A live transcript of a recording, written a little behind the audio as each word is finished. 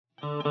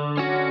Hi.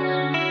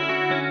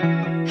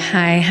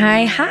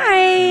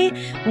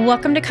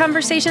 Welcome to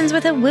Conversations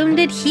with a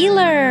Wounded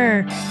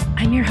Healer.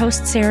 I'm your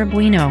host, Sarah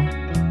Bueno.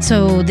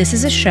 So this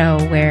is a show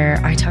where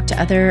I talk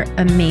to other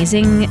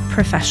amazing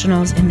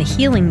professionals in the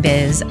healing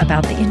biz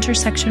about the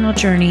intersectional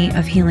journey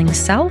of healing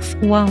self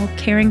while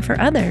caring for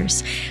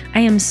others.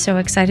 I am so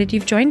excited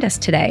you've joined us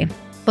today.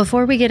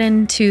 Before we get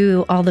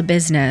into all the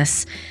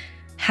business,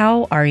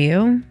 how are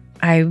you?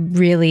 I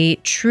really,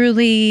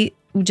 truly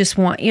just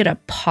want you to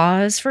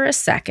pause for a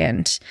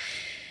second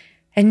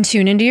and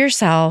tune into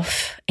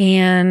yourself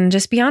and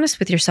just be honest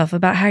with yourself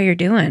about how you're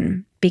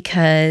doing,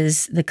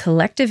 because the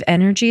collective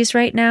energies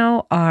right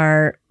now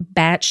are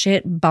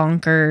batshit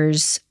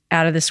bonkers,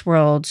 out of this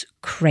world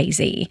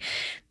crazy.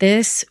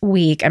 This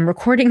week, I'm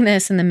recording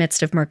this in the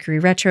midst of Mercury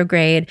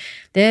retrograde.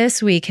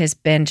 This week has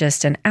been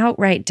just an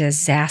outright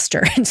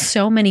disaster in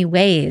so many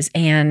ways.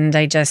 And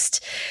I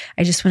just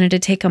wanted to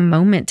take a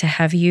moment to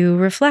have you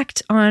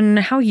reflect on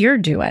how you're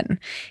doing.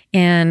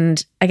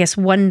 And I guess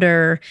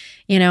wonder,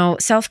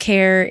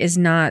 self-care is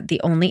not the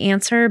only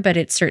answer, but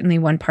it's certainly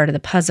one part of the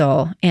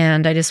puzzle.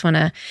 And I just want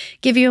to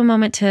give you a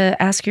moment to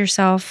ask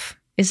yourself,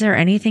 is there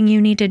anything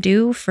you need to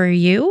do for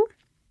you?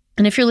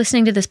 And if you're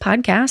listening to this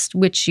podcast,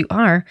 which you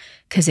are,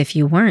 because if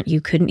you weren't,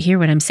 you couldn't hear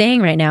what I'm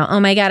saying right now.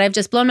 Oh my God, I've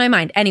just blown my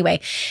mind. Anyway,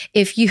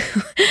 if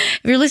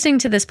you're listening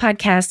to this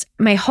podcast,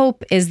 my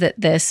hope is that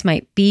this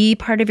might be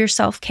part of your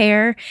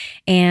self-care.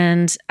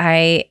 And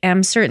I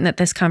am certain that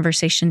this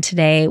conversation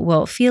today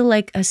will feel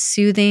like a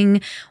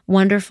soothing,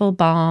 wonderful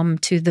balm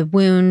to the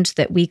wound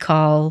that we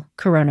call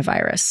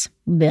coronavirus.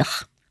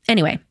 Blech.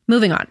 Anyway,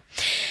 moving on.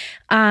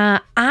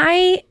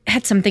 I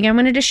had something I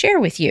wanted to share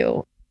with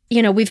you.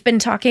 We've been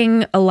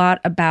talking a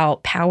lot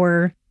about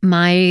power,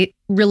 my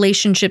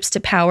relationships to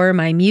power,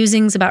 my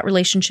musings about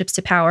relationships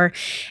to power.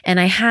 And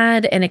I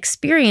had an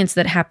experience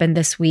that happened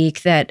this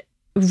week that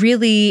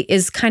really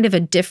is kind of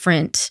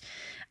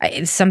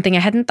something I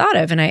hadn't thought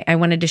of, and I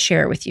wanted to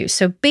share it with you.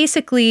 So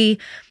basically,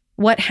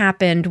 what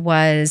happened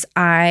was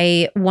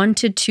I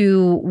wanted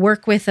to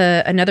work with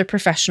another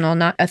professional,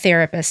 not a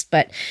therapist,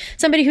 but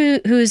somebody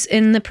who's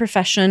in the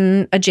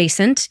profession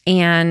adjacent,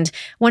 and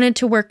wanted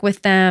to work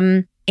with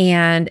them.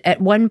 And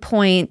at one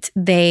point,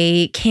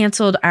 they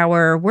canceled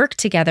our work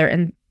together.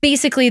 And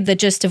basically, the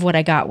gist of what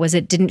I got was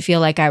it didn't feel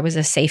like I was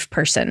a safe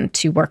person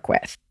to work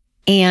with.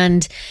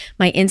 And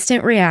my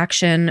instant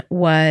reaction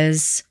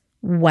was,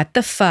 what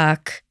the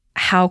fuck?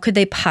 How could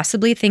they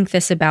possibly think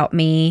this about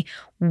me?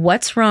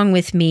 What's wrong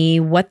with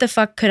me? What the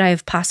fuck could I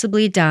have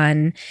possibly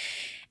done?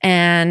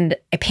 And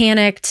I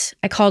panicked.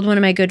 I called one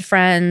of my good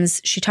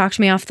friends. She talked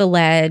me off the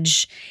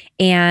ledge.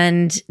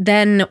 And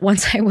then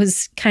once I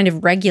was kind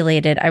of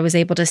regulated, I was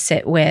able to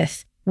sit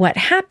with what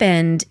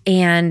happened.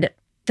 And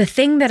the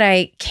thing that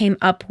I came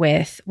up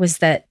with was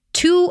that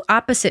two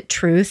opposite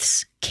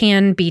truths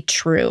can be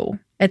true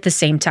at the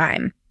same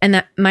time. And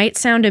that might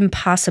sound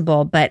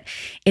impossible, but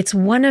it's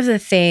one of the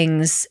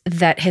things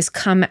that has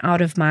come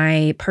out of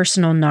my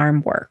personal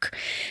NARM work.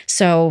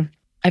 So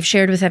I've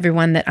shared with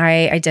everyone that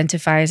I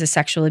identify as a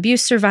sexual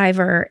abuse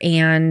survivor,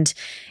 and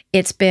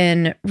it's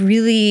been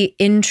really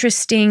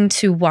interesting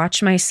to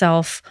watch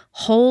myself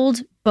hold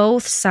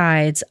both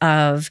sides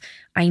of,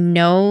 I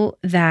know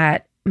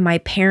that my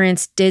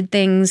parents did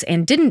things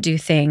and didn't do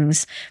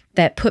things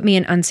that put me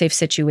in unsafe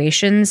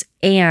situations,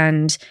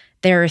 and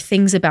there are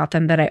things about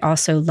them that I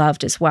also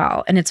loved as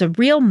well. And it's a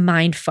real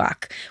mind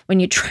fuck when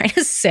you try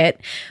to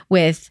sit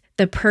with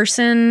the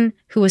person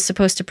who was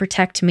supposed to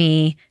protect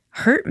me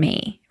hurt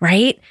me,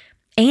 right?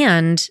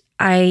 And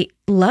I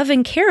love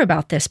and care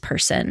about this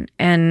person.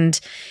 And,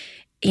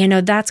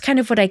 that's kind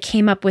of what I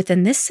came up with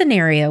in this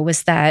scenario,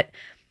 was that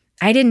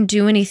I didn't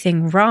do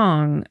anything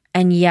wrong.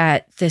 And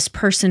yet this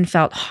person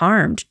felt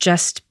harmed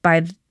just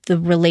by the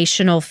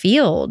relational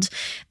field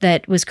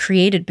that was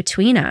created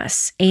between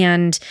us.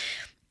 And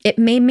it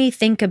made me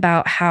think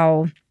about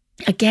how,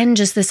 again,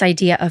 just this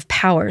idea of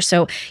power.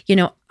 So,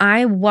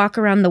 I walk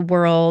around the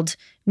world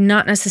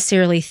not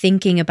necessarily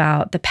thinking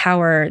about the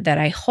power that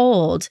I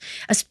hold,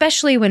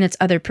 especially when it's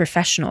other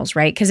professionals,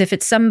 right? Because if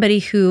it's somebody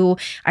who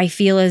I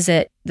feel is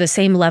at the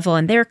same level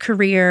in their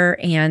career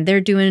and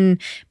they're doing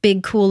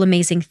big, cool,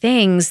 amazing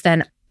things,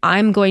 then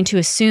I'm going to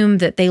assume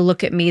that they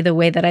look at me the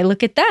way that I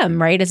look at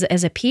them, right?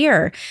 As a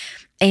peer.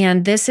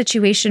 And this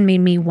situation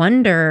made me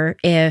wonder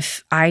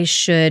if I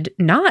should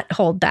not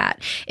hold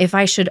that, if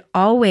I should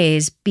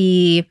always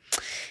be,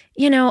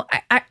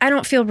 I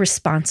don't feel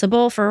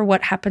responsible for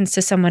what happens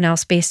to someone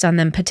else based on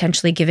them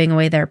potentially giving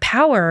away their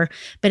power.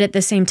 But at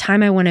the same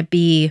time, I want to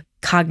be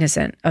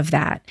cognizant of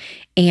that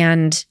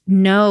and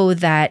know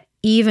that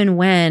even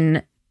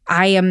when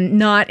I am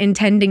not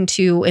intending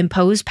to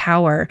impose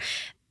power,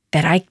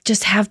 that I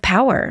just have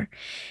power.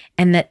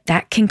 And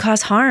that can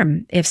cause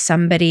harm if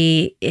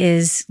somebody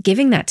is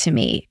giving that to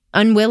me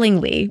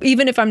unwillingly,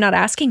 even if I'm not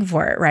asking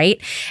for it,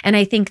 right? And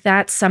I think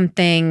that's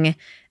something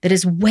that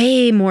is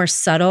way more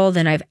subtle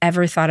than I've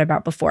ever thought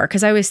about before.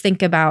 Because I always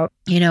think about,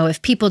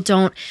 if people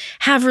don't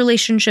have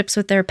relationships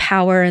with their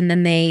power and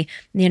then they,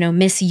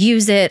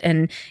 misuse it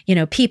and,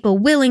 people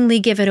willingly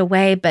give it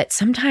away. But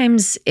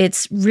sometimes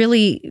it's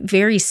really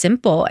very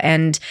simple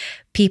and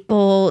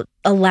people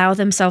allow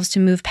themselves to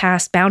move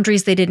past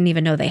boundaries they didn't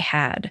even know they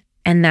had.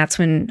 And that's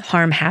when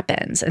harm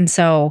happens. And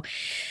so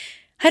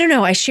I don't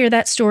know, I share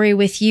that story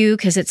with you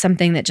because it's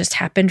something that just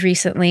happened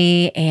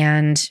recently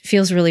and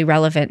feels really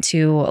relevant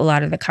to a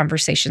lot of the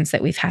conversations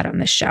that we've had on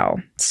this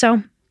show.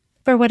 So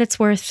for what it's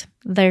worth,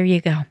 there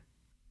you go.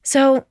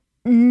 So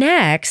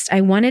next, I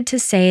wanted to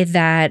say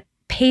that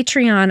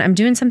Patreon, I'm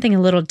doing something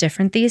a little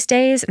different these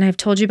days. And I've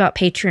told you about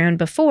Patreon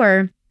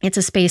before. It's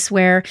a space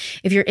where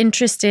if you're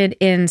interested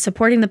in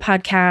supporting the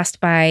podcast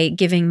by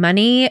giving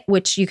money,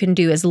 which you can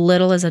do as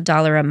little as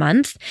 $1 a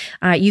month,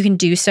 you can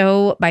do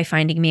so by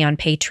finding me on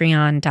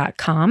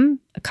patreon.com,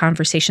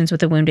 Conversations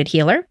with a Wounded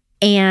Healer.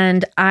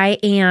 And I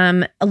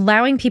am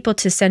allowing people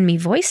to send me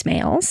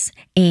voicemails.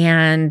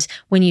 And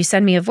when you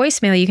send me a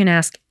voicemail, you can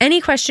ask any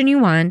question you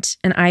want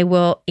and I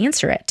will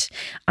answer it.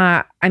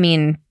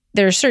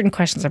 There are certain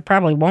questions I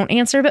probably won't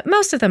answer, but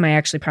most of them I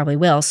actually probably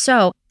will.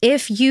 So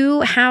if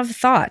you have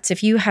thoughts,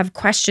 if you have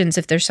questions,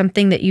 if there's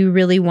something that you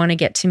really want to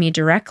get to me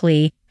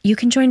directly, you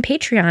can join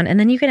Patreon and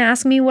then you can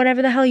ask me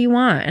whatever the hell you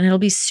want and it'll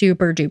be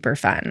super duper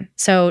fun.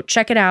 So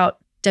check it out,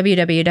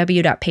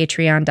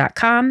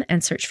 www.patreon.com,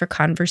 and search for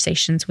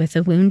Conversations with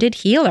a Wounded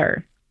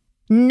Healer.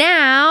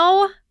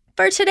 Now,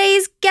 for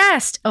today's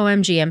guest.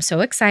 OMG, I'm so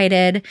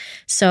excited.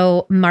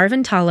 So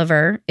Marvin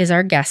Tolliver is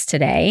our guest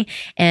today.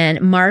 And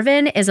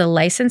Marvin is a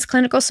licensed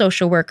clinical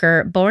social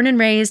worker born and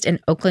raised in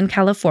Oakland,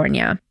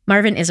 California.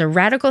 Marvin is a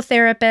radical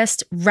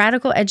therapist,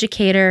 radical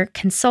educator,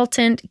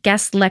 consultant,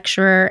 guest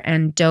lecturer,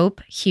 and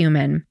dope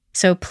human.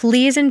 So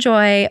please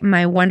enjoy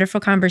my wonderful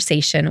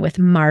conversation with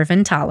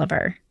Marvin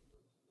Tolliver.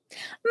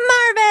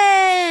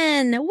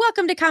 Marvin,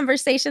 welcome to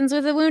Conversations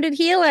with a Wounded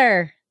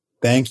Healer.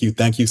 Thank you.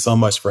 Thank you so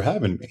much for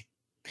having me.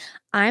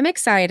 I'm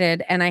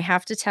excited. And I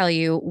have to tell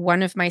you,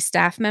 one of my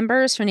staff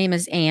members, her name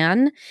is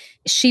Anne,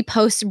 she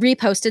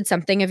reposted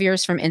something of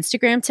yours from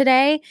Instagram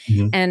today.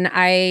 Mm-hmm. And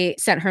I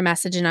sent her a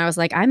message and I was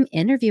like, I'm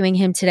interviewing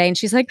him today. And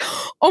she's like,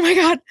 oh my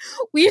God,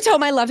 will you tell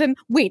him I love him?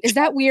 Wait, is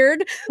that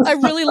weird? I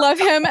really love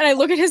him. And I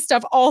look at his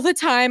stuff all the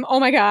time. Oh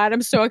my God,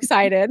 I'm so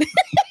excited.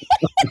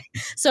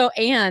 So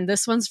Anne,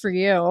 this one's for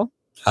you.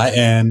 Hi,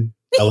 Anne.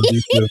 I love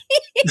you too.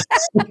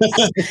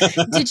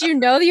 Did you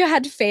know that you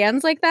had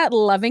fans like that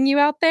loving you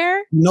out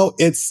there? No,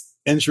 it's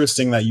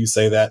interesting that you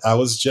say that. I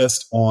was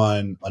just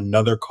on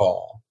another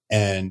call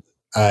and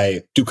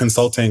I do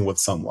consulting with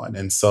someone.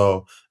 And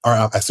so, or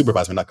I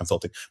supervise, not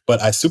consulting, but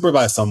I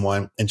supervise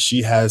someone and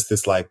she has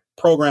this like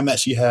program that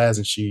she has,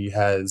 and she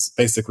has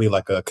basically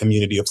like a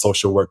community of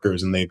social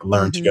workers and they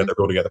learn mm-hmm. together,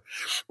 grow together.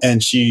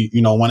 And she,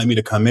 wanted me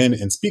to come in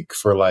and speak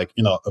for like,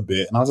 a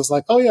bit. And I was just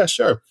like, oh yeah,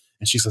 sure.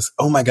 And she says,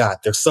 oh my God,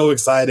 they're so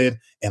excited.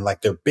 And like,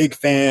 they're big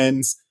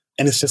fans.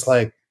 And it's just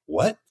like,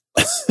 what?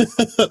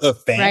 A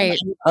fan? Right.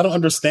 I don't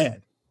understand.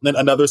 And then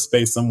another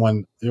space,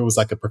 there was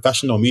like a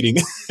professional meeting.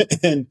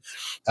 And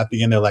at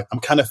the end, they're like, I'm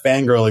kind of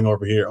fangirling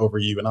over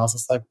you. And I was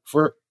just like,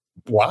 for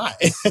why?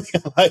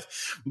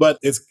 But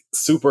it's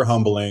super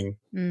humbling.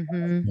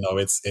 Mm-hmm.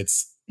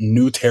 It's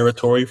new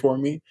territory for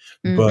me,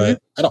 mm-hmm. but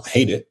I don't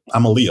hate it.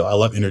 I'm a Leo. I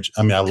love energy.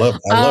 I love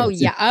it.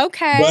 Yeah.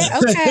 Okay.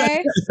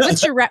 Okay.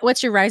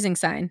 What's your rising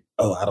sign?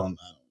 Oh, I don't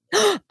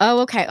know.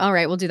 Oh, okay. All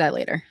right. We'll do that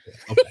later.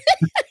 Okay.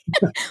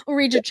 We'll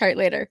read your chart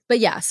later. But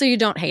yeah, so you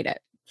don't hate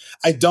it.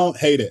 I don't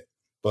hate it,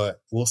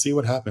 but we'll see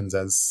what happens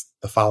as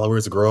the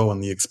followers grow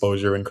and the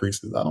exposure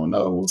increases. I don't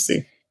know. We'll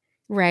see.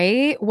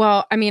 Right.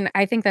 Well,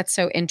 I think that's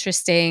so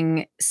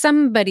interesting.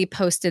 Somebody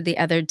posted the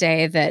other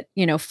day that,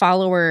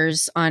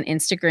 followers on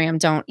Instagram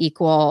don't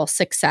equal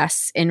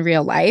success in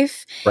real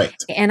life. Right.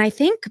 And I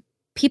think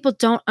people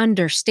don't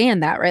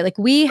understand that, right? Like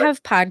we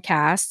have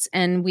podcasts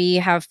and we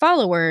have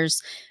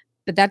followers,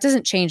 but that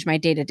doesn't change my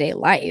day-to-day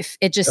life.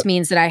 It just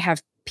means that I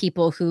have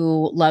people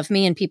who love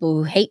me and people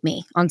who hate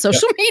me on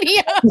social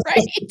media,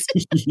 right?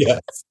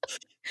 Yes.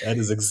 That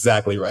is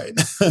exactly right.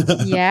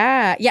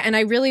 Yeah. And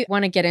I really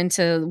want to get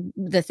into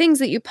the things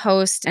that you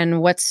post and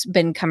what's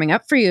been coming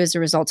up for you as a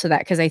result of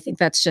that, because I think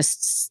that's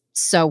just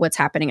so what's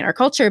happening in our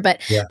culture.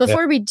 But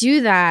before we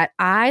do that,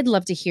 I'd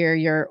love to hear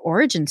your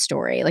origin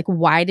story. Like,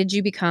 why did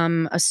you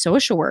become a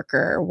social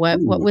worker? What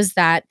was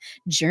that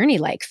journey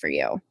like for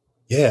you?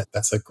 Yeah,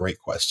 that's a great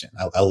question.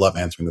 I love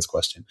answering this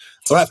question.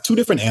 So I have two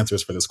different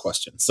answers for this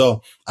question.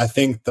 So I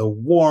think the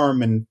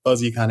warm and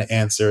fuzzy kind of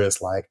answer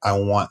is like, I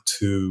want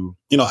to,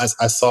 as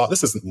I saw,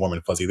 this isn't warm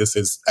and fuzzy. This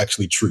is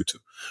actually true too.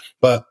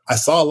 But I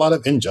saw a lot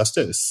of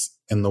injustice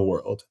in the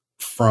world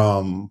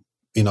from,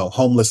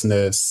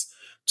 homelessness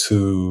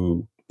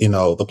to,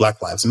 the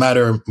Black Lives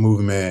Matter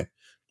movement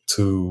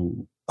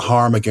to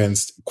harm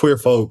against queer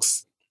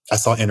folks. I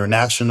saw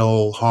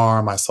international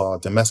harm. I saw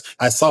domestic.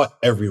 I saw it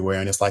everywhere.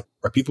 And it's like,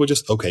 are people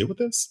just okay with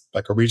this?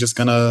 Like, are we just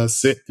going to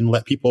sit and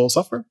let people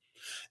suffer?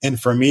 And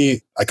for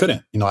me, I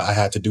couldn't. I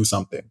had to do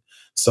something.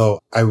 So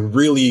I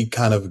really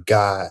kind of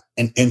got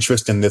an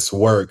interest in this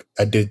work.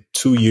 I did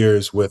 2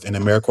 years with an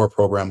AmeriCorps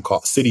program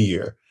called City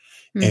Year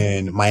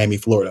in Miami,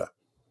 Florida.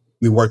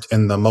 We worked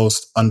in the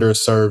most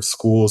underserved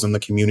schools in the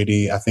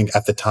community. I think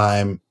at the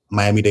time,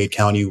 Miami-Dade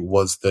County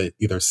was the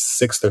either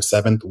 6th or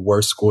 7th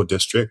worst school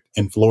district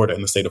in Florida,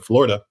 in the state of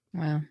Florida.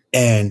 Wow.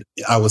 And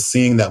I was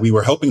seeing that we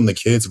were helping the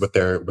kids with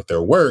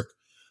their work,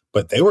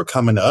 but they were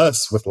coming to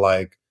us with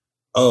like,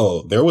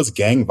 oh, there was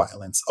gang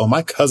violence. Oh,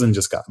 my cousin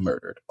just got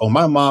murdered. Oh,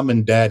 my mom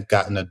and dad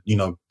got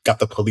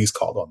the police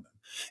called on them.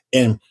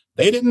 And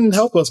they didn't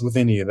help us with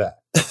any of that,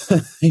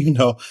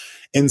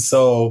 And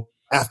so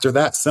after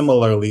that,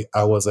 similarly,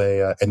 I was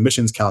a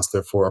admissions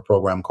counselor for a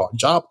program called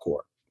Job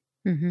Corps.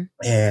 Mm-hmm.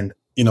 And,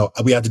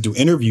 we had to do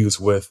interviews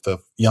with the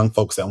young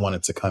folks that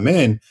wanted to come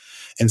in.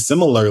 And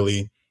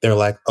similarly, they're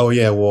like, oh,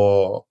 yeah,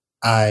 well,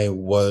 I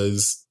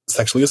was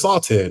sexually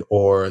assaulted,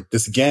 or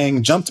this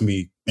gang jumped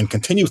me and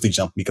continuously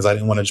jumped me because I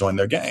didn't want to join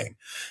their gang.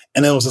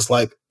 And it was just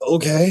like,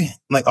 okay,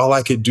 like all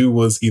I could do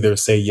was either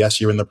say, yes,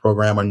 you're in the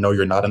program, or no,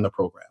 you're not in the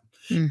program.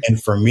 Mm-hmm.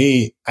 And for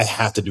me, I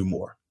had to do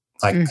more.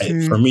 Like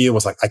for me, it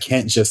was like, I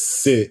can't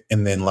just sit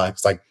and then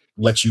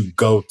let you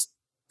go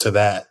to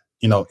that,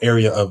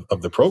 area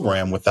of the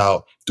program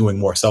without doing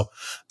more. So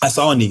I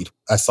saw a need.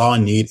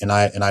 And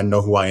I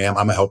know who I am.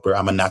 I'm a helper.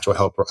 I'm a natural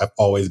helper. I've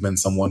always been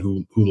someone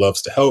who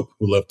loves to help,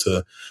 who love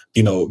to,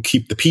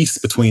 keep the peace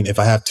between, if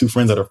I have two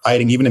friends that are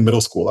fighting, even in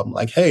middle school, I'm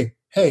like, hey,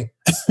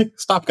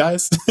 stop,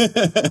 guys.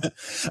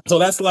 So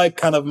that's like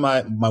kind of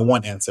my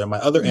one answer. My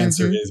other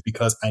answer is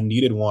because I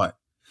needed one.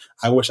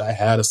 I wish I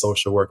had a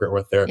social worker or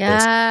a therapist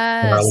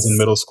when I was in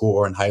middle school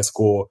or in high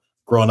school.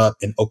 Growing up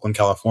in Oakland,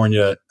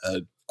 California,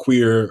 a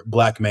queer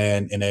Black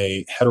man in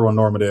a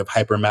heteronormative,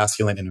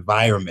 hypermasculine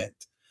environment,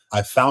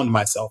 I found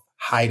myself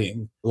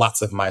hiding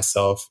lots of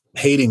myself,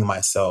 hating my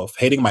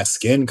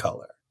skin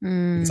color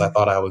because I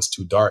thought I was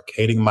too dark,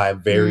 hating my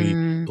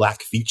very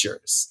Black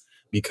features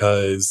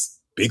because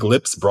big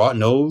lips, broad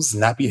nose,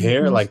 nappy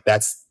hair, like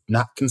that's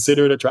not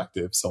considered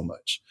attractive so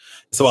much.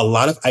 So a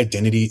lot of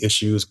identity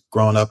issues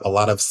growing up, a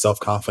lot of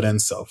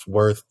self-confidence,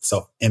 self-worth,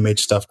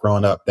 self-image stuff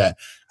growing up that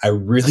I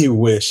really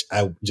wish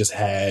I just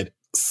had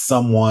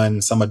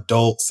someone, some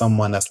adult,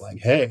 someone that's like,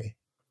 hey,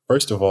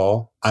 first of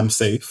all, I'm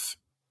safe.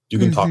 You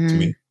can talk to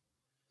me.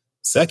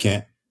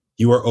 Second,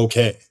 you are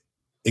okay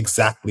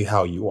exactly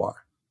how you are.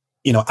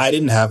 I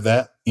didn't have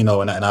that, and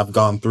I've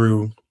gone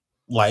through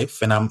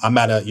life and I'm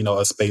at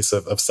a space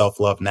of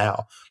self-love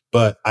now.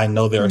 But I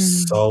know there are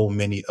so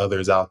many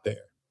others out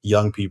there,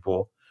 young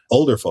people,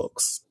 older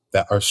folks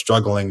that are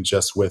struggling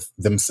just with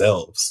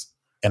themselves.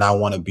 And I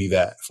want to be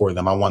that for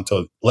them. I want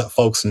to let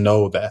folks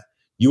know that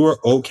you are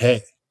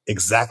okay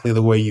exactly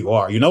the way you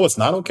are. You know what's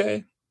not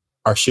okay?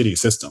 Our shitty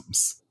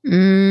systems.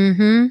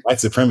 White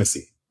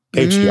supremacy,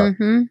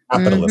 patriarchy,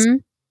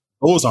 capitalism.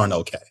 Those aren't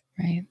okay.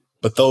 Right.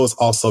 But those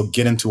also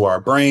get into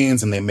our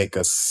brains and they make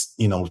us,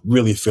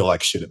 really feel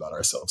like shit about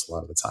ourselves a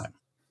lot of the time.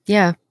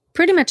 Yeah,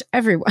 pretty much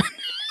everyone.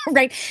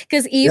 Right.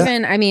 Because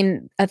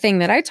a thing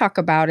that I talk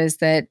about is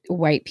that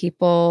white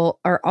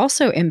people are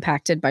also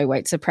impacted by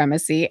white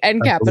supremacy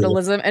and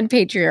capitalism and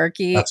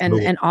patriarchy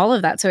and all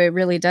of that. So it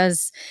really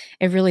does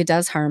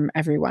harm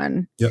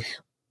everyone. Yep.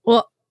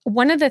 Well,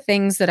 one of the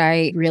things that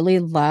I really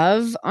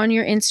love on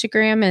your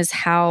Instagram is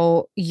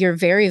how you're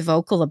very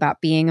vocal about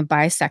being a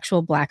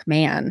bisexual Black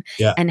man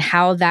and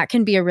how that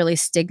can be a really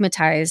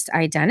stigmatized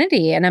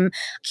identity. And I'm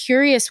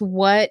curious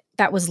what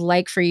that was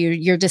like for you,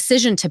 your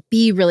decision to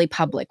be really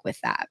public with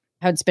that,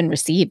 how it's been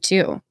received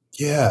too.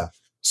 Yeah.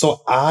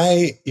 So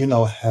I,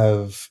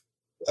 have,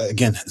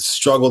 again,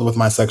 struggled with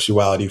my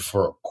sexuality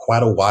for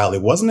quite a while.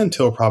 It wasn't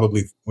until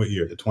probably, what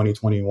year?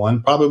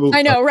 2021? Probably.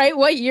 I know, right?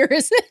 What year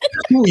is it?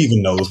 Who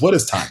even knows? What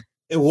is time?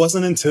 It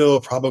wasn't until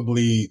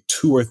probably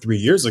 2 or 3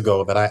 years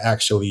ago that I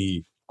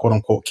actually, quote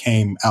unquote,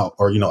 came out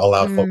or,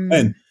 allowed folk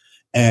in.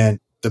 And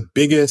the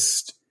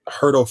biggest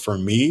hurdle for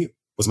me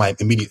was my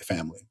immediate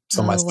family.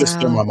 So my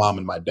sister, my mom,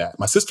 and my dad.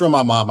 My sister and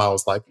my mom, I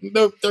was like,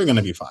 they're going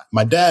to be fine.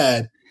 My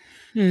dad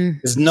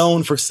is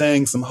known for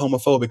saying some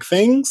homophobic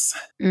things,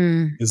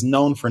 is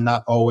known for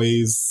not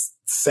always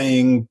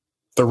saying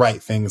the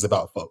right things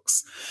about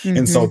folks.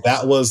 And so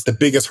that was the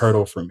biggest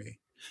hurdle for me.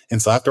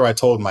 And so after I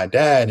told my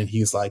dad, and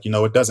he's like,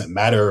 it doesn't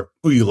matter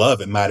who you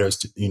love. It matters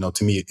to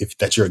me if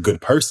that you're a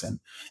good person.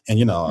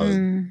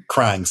 And,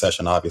 crying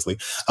session, obviously.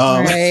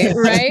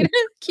 Right.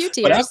 Cute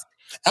tears.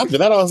 But after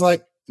that, I was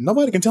like,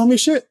 nobody can tell me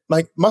shit.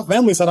 Like my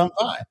family said I'm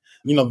fine.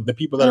 The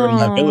people that are in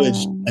my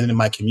village and in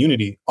my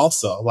community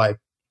also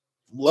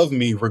love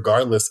me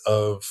regardless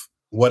of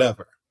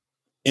whatever.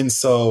 And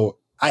so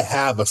I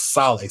have a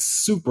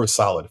super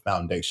solid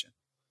foundation.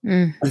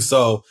 And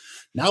so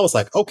now it's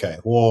like, okay,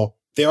 well,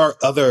 there are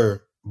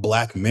other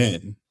Black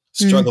men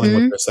struggling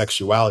with their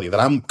sexuality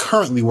that I'm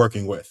currently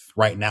working with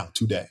right now,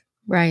 today.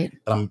 Right.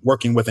 That I'm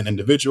working with an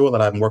individual,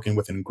 that I'm working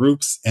with in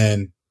groups.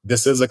 And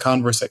this is a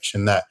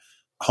conversation that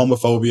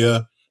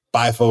homophobia,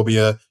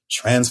 biphobia,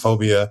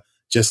 transphobia,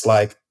 just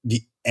like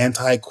the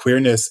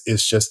anti-queerness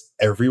is just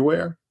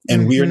everywhere.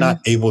 And we are not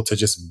able to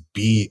just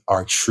be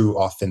our true,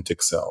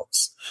 authentic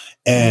selves.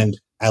 And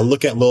I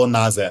look at Lil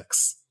Nas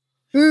X.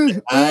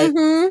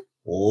 I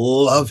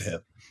love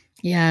him.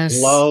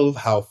 Yes. Love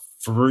how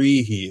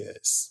free he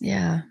is.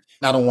 Yeah.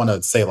 I don't want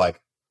to say like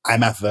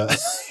I'm at the,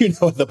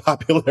 the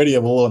popularity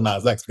of Lil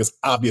Nas X, because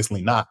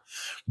obviously not.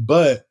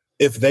 But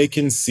if they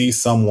can see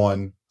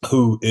someone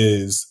who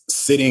is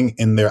sitting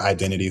in their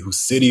identity, who's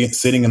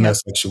sitting in their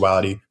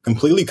sexuality,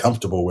 completely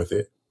comfortable with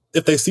it.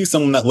 If they see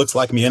someone that looks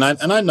like me, and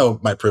I know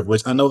my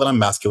privilege, I know that I'm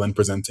masculine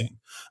presenting.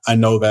 I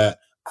know that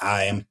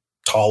I am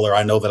taller.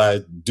 I know that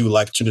I do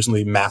like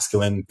traditionally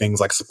masculine things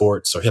like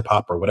sports or hip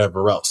hop or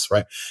whatever else,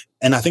 right?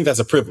 And I think that's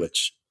a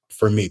privilege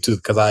for me too,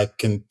 because I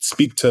can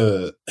speak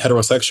to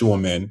heterosexual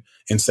men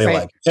and say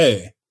like,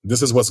 hey,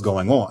 this is what's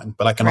going on.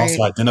 But I can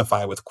also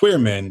identify with queer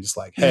men, just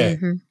like, hey,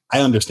 I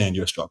understand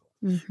your struggle,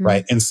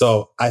 right? And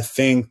so I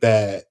think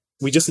that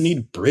we just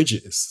need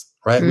bridges,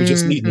 right? We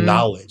just need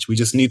knowledge. We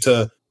just need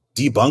to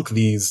debunk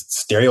these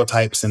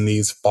stereotypes and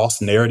these false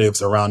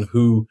narratives around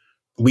who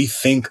we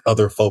think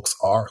other folks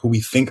are, who we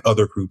think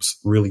other groups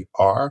really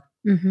are,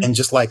 and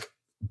just like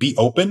be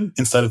open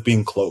instead of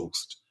being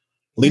closed.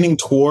 Leaning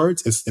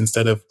towards is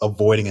instead of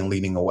avoiding and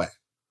leaning away.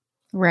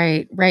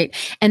 Right.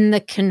 And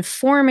the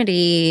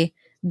conformity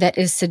that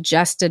is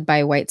suggested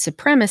by white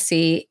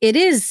supremacy, it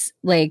is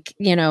like,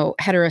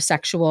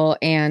 heterosexual,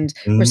 and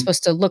we're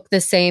supposed to look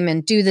the same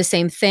and do the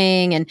same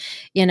thing. And,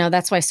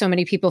 that's why so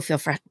many people feel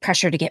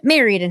pressure to get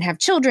married and have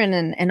children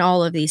and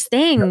all of these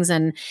things.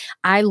 And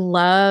I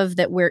love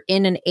that we're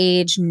in an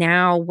age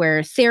now where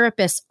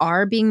therapists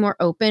are being more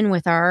open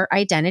with our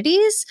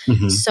identities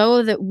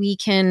so that we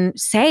can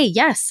say,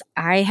 yes,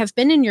 I have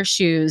been in your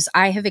shoes.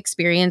 I have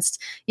experienced,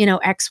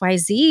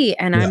 XYZ,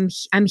 and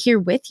I'm here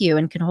with you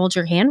and can hold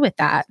your hand with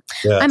that.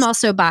 Yes. I'm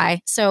also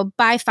bi, so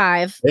bi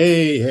 5.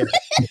 Hey. I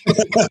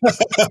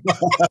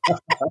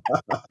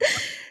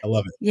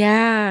love it.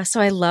 Yeah,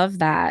 so I love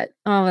that.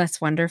 Oh, that's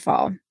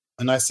wonderful.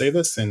 And I say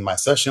this in my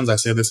sessions, I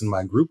say this in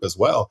my group as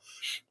well,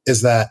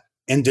 is that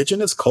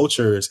indigenous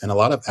cultures and a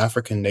lot of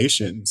African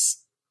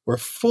nations were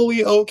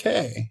fully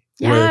okay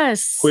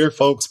with queer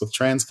folks, with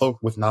trans folk,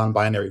 with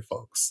non-binary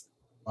folks.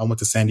 I went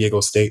to San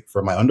Diego State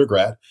for my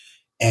undergrad.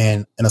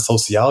 And in a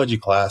sociology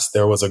class,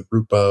 there was a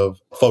group of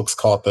folks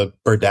called the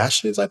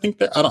Berdashes, I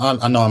think.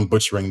 I know I'm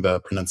butchering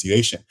the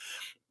pronunciation,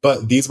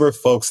 but these were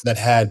folks that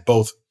had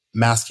both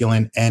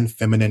masculine and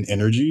feminine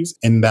energies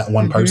in that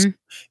one person.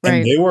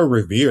 And they were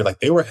revered,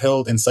 like they were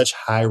held in such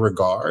high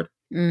regard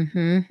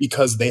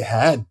because they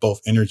had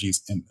both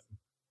energies in them.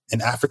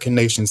 In African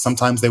nations,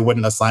 sometimes they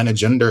wouldn't assign a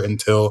gender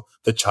until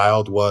the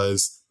child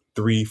was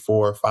 3,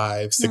 4,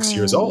 5, 6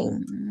 years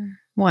old.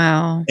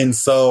 Wow. And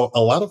so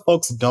a lot of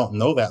folks don't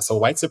know that. So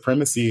white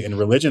supremacy and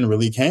religion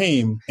really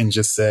came and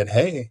just said,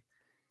 hey,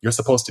 you're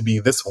supposed to be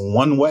this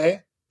one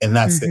way, and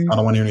that's it. I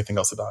don't want to hear anything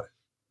else about it.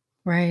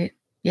 Right.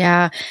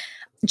 Yeah.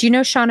 Do you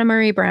know Shauna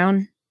Murray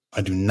Brown? I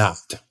do not.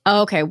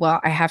 Oh, okay.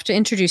 Well, I have to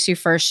introduce you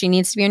first. She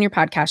needs to be on your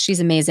podcast. She's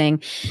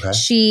amazing. Okay.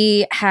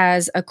 She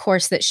has a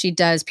course that she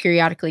does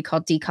periodically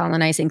called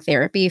Decolonizing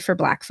Therapy for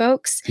Black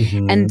folks.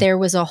 And there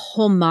was a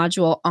whole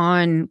module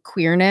on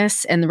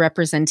queerness and the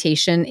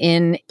representation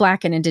in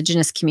Black and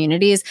Indigenous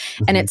communities.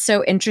 And it's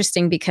so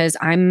interesting because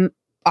I'm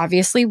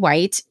obviously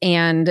white,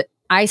 and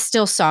I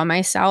still saw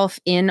myself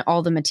in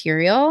all the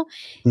material.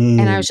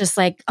 And I was just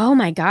like, oh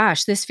my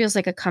gosh, this feels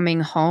like a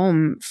coming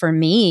home for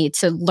me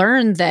to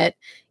learn that,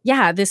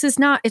 this is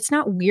not, it's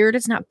not weird.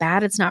 It's not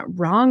bad. It's not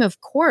wrong,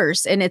 of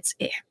course. And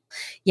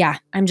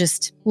I'm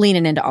just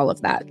leaning into all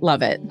of that.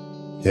 Love it.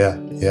 Yeah.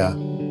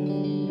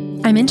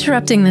 I'm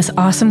interrupting this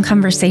awesome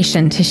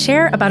conversation to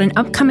share about an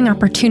upcoming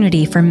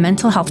opportunity for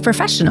mental health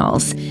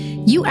professionals.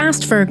 You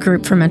asked for a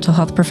group for mental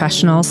health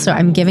professionals, so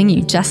I'm giving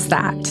you just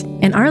that.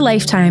 In our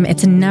lifetime,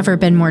 it's never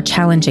been more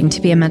challenging to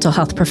be a mental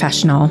health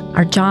professional.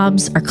 Our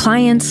jobs, our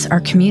clients,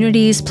 our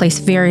communities place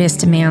various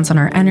demands on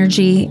our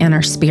energy and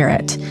our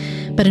spirit.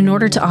 But in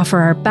order to offer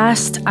our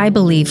best, I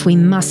believe we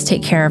must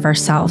take care of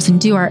ourselves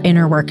and do our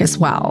inner work as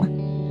well.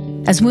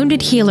 As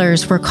wounded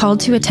healers, we're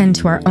called to attend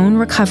to our own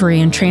recovery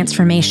and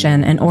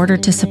transformation in order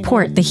to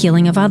support the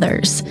healing of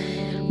others.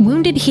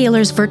 Wounded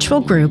Healers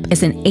Virtual Group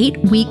is an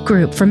 8-week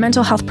group for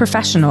mental health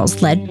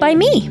professionals led by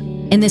me.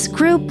 In this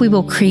group, we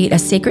will create a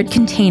sacred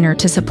container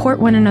to support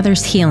one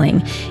another's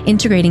healing,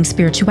 integrating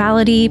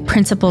spirituality,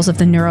 principles of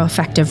the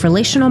neuroaffective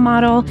relational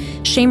model,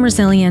 shame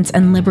resilience,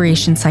 and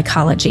liberation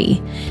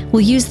psychology.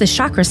 We'll use the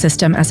chakra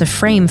system as a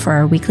frame for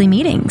our weekly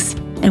meetings.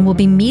 And we'll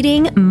be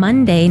meeting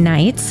Monday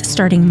nights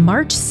starting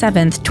March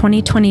 7th,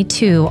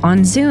 2022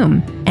 on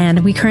Zoom.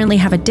 And we currently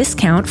have a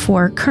discount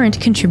for current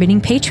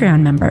contributing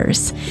Patreon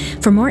members.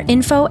 For more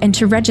info and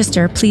to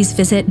register, please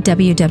visit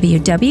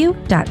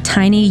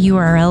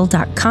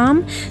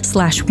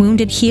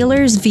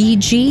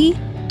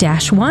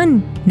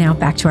www.tinyurl.com/woundedhealersvg-1. Now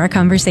back to our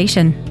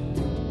conversation.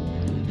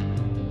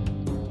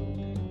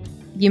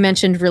 You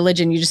mentioned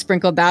religion. You just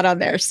sprinkled that on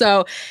there.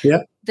 So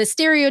the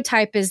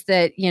stereotype is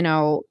that,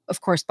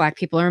 of course, Black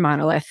people are a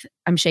monolith.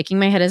 I'm shaking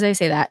my head as I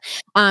say that,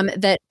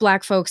 that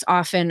Black folks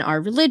often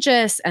are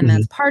religious. And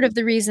that's part of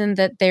the reason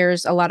that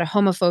there's a lot of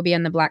homophobia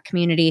in the Black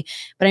community.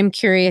 But I'm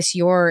curious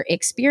your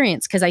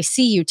experience, because I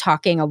see you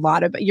talking a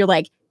lot about, you're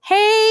like,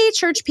 hey,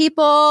 church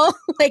people,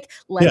 like,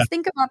 let's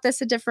think about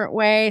this a different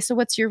way. So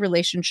what's your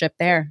relationship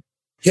there?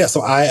 Yeah.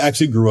 So I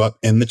actually grew up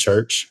in the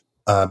church,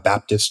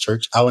 Baptist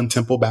church, Allen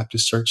Temple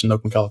Baptist Church in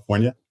Oakland,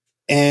 California.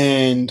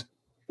 And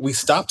we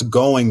stopped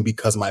going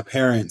because my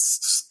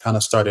parents kind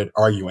of started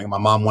arguing. My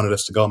mom wanted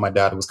us to go. My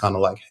dad was kind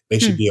of like, they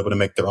should be able to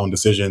make their own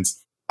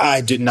decisions. I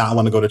did not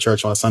want to go to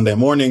church on a Sunday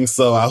morning.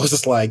 So I was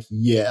just like,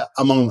 yeah,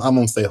 I'm going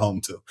to stay home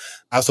too.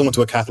 I also went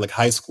to a Catholic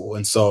high school.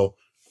 And so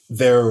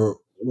there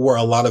were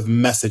a lot of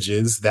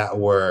messages that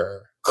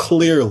were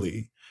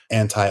clearly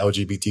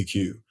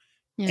anti-LGBTQ.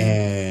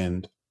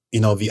 And,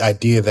 the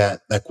idea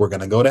that like we're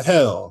going to go to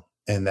hell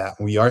and that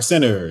we are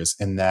sinners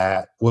and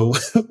that, well,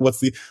 what's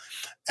the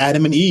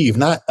Adam and Eve,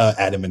 not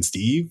Adam and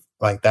Steve.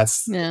 Like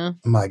that's, oh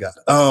my God.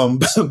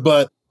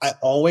 But I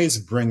always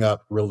bring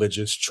up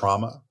religious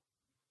trauma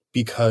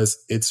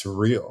because it's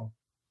real.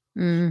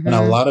 And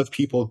a lot of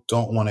people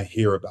don't want to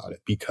hear about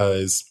it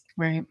because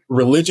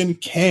religion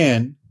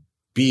can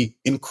be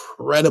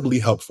incredibly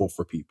helpful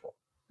for people.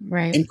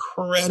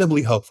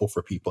 Incredibly helpful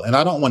for people. And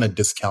I don't want to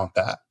discount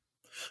that.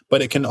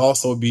 But it can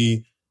also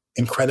be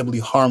incredibly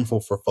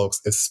harmful for folks,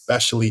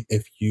 especially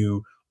if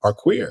you are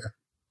queer.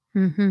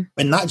 And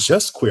not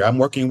just queer. I'm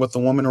working with a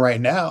woman right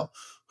now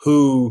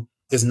who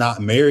is not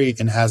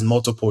married and has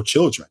multiple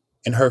children.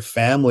 And her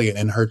family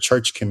and her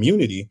church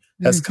community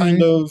has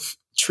kind of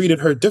treated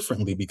her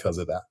differently because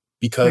of that.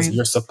 Because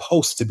you're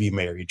supposed to be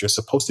married. You're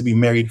supposed to be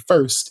married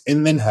first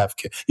and then have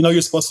kids.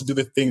 You're supposed to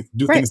do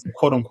things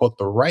quote unquote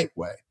the right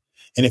way.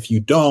 And if you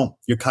don't,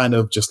 you're kind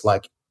of just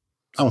like,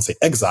 I won't say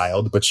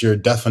exiled, but you're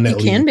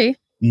definitely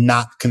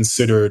not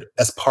considered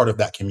as part of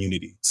that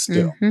community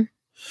still.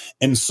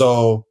 And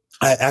so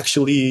I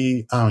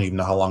don't even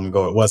know how long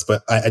ago it was,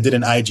 but I did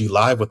an IG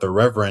live with a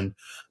reverend.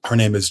 Her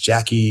name is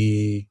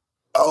Jackie.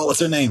 Oh, what's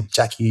her name?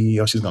 Jackie.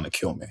 Oh, she's going to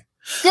kill me.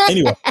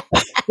 Anyway,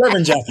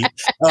 Reverend Jackie.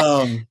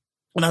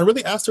 And I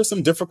really asked her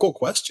some difficult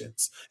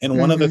questions. And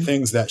one of the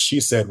things that she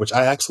said, which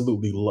I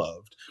absolutely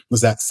loved, was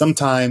that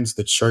sometimes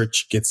the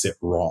church gets it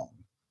wrong.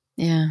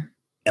 Yeah.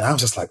 And I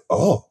was just like,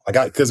 oh,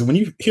 because when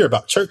you hear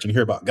about church and you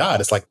hear about God,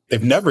 it's like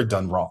they've never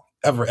done wrong,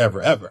 ever,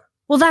 ever, ever.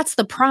 Well, that's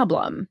the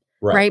problem.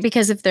 Right?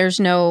 Because if there's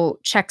no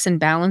checks and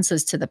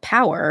balances to the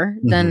power,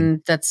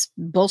 then that's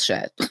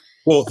bullshit.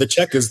 Well, the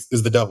check is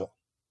the devil.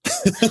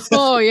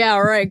 Oh, yeah.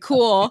 Right.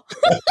 Cool.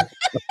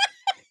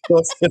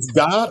 So it's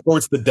God or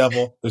it's the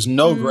devil. There's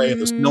no gray.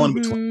 There's no in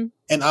between.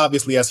 And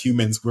obviously, as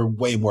humans, we're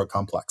way more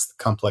complex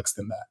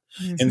than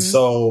that. And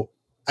so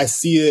I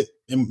see it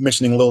in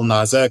mentioning Lil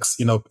Nas X.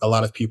 A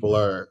lot of people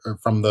are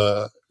from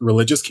the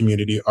religious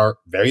community are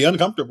very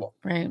uncomfortable.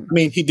 Right. I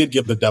mean, he did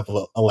give the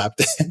devil a lap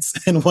dance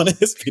in one of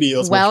his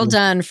videos. Well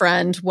done,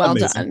 friend. Well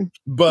done.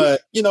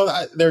 But,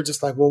 they're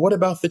just like, well, what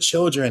about the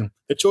children?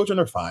 The children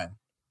are fine.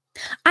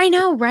 I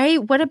know,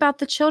 right? What about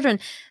the children?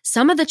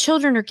 Some of the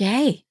children are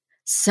gay.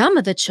 Some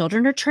of the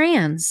children are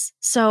trans.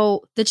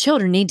 So the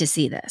children need to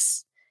see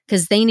this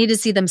because they need to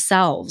see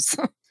themselves.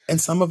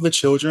 And some of the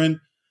children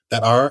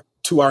that are,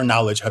 to our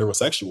knowledge,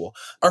 heterosexual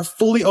are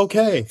fully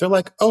okay. They're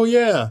like, oh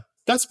yeah,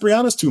 that's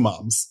Brianna's two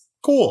moms.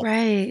 Cool.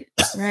 Right.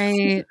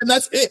 And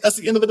that's it. That's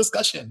the end of the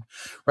discussion.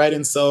 Right.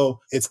 And so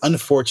it's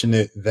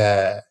unfortunate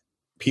that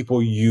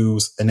people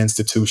use an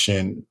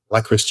institution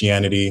like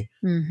Christianity,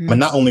 but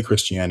not only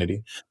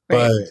Christianity,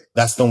 but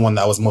that's the one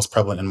that was most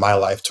prevalent in my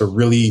life to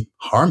really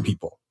harm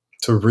people,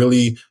 to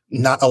really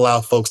not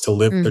allow folks to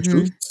live their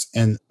truths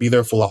and be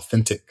their full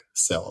authentic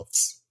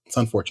selves. It's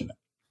unfortunate.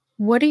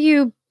 What do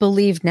you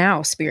believe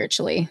now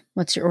spiritually?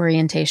 What's your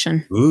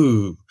orientation?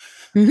 Ooh.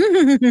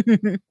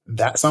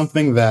 That's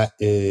something that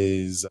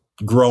is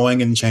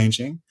growing and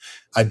changing.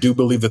 I do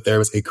believe that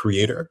there is a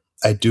creator.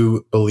 I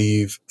do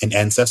believe in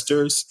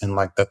ancestors and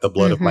like that the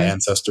blood of my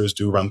ancestors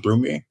do run through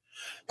me.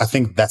 I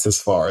think that's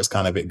as far as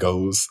kind of it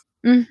goes.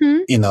 I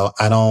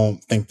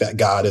don't think that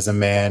God is a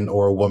man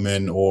or a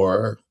woman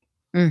or,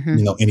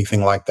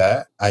 anything like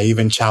that. I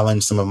even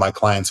challenge some of my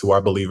clients who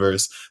are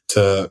believers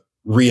to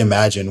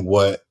reimagine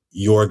what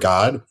your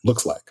God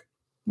looks like.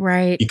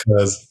 Right.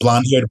 Because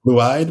blonde-haired,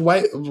 blue-eyed,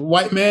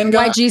 white man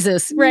God. White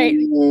Jesus. Right.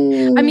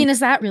 I mean,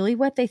 is that really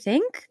what they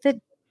think? That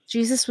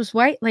Jesus was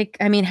white? Like,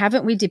 I mean,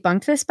 haven't we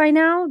debunked this by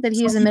now? That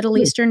he's a Middle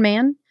Eastern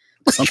man?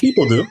 Some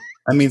people do.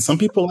 I mean, some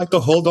people like to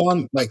hold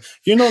on. Like,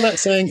 that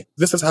saying,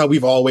 this is how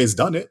we've always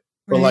done it.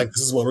 But like,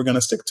 this is what we're going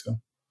to stick to.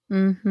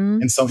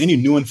 And so any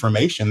new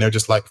information, they're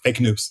just like fake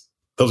news.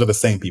 Those are the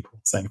same people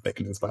saying fake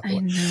news, by the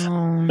way. I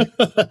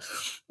know.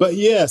 But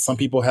yeah, some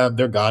people have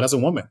their God as a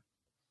woman.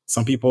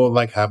 Some people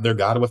like have their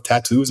God with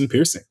tattoos and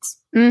piercings.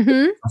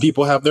 Some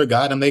people have their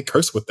God and they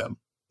curse with them.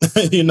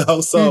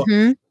 So,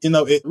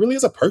 it really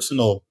is a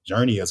personal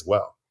journey as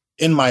well.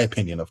 in my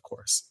opinion, of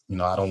course.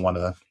 I don't want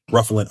to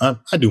ruffle it.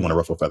 I do want to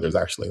ruffle feathers,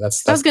 actually.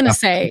 That's I was going to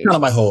say. kind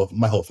of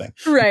my whole thing.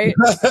 Right.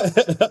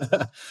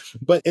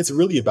 But it's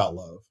really about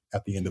love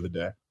at the end of the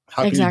day.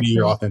 How can Exactly. you be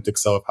your authentic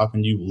self? How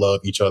can you love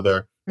each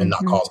other and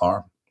not cause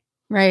harm?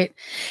 Right.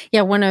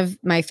 Yeah. One of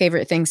my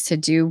favorite things to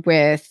do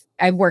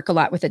I work a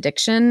lot with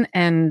addiction,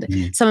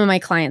 and some of my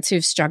clients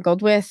who've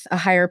struggled with a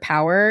higher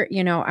power,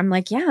 I'm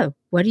like, yeah,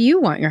 what do you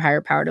want your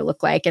higher power to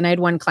look like? And I had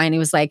one client who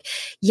was like,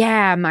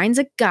 yeah, mine's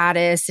a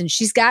goddess and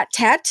she's got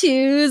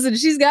tattoos and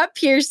she's got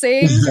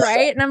piercings.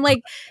 Right. And I'm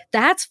like,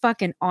 that's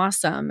fucking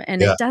awesome.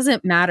 And it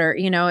doesn't matter.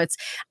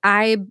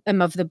 I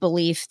am of the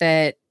belief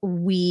that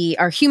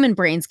our human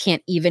brains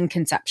can't even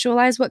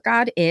conceptualize what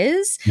God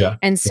is. Yeah.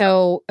 And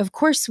so of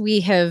course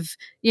we've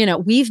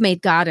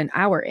made God in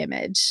our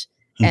image.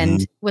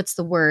 And what's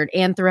the word?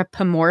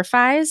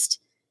 Anthropomorphized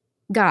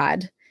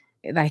God.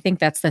 I think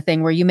that's the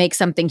thing where you make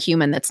something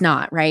human that's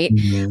not, right?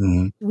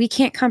 We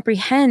can't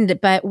comprehend,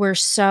 but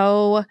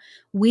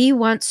we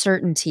want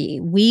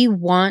certainty. We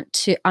want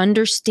to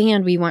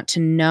understand. We want to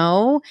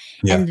know.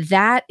 Yeah. And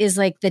that is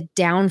like the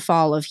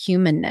downfall of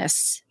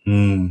humanness,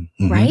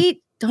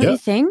 right? Don't you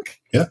think?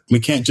 Yeah. We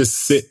can't just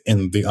sit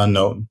in the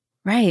unknown.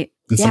 Right.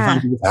 And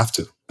sometimes we have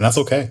to, and that's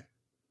okay.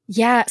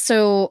 Yeah.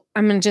 So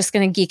I'm just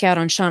going to geek out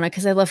on Shauna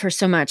because I love her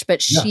so much.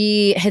 But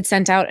she had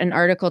sent out an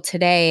article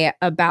today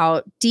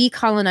about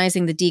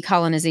decolonizing the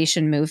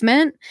decolonization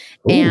movement.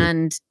 Ooh.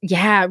 And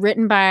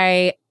written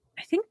by,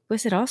 I think,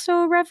 was it also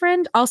a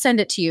reverend? I'll send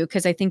it to you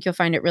because I think you'll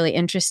find it really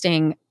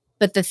interesting.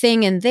 But the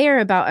thing in there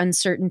about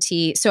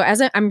uncertainty. So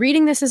I'm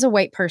reading this as a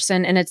white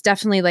person, and it's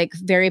definitely like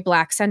very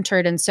Black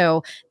centered. And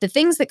so the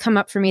things that come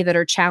up for me that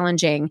are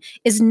challenging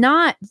is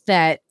not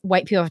that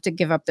white people have to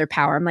give up their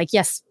power. I'm like,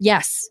 yes,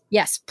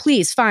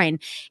 please, fine.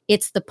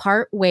 It's the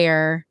part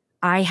where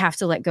I have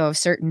to let go of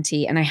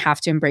certainty and I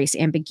have to embrace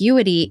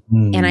ambiguity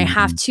and I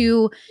have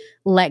to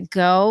let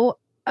go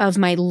of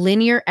my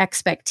linear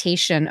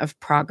expectation of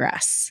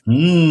progress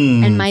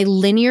and my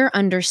linear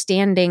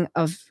understanding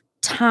of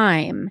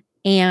time.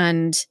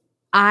 And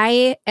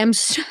I'm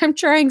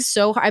trying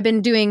so hard. I've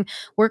been doing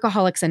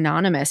Workaholics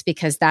Anonymous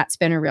because that's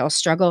been a real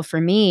struggle for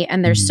me.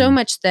 And there's so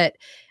much that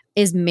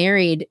is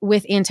married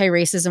with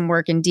anti-racism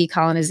work and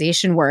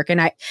decolonization work.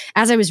 And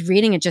as I was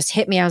reading, it just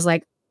hit me. I was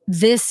like,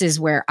 this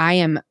is where I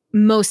am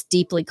most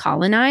deeply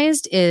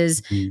colonized,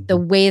 is the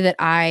way that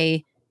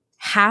I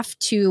have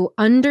to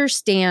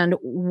understand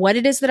what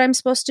it is that I'm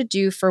supposed to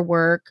do for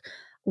work,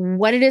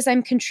 what it is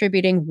I'm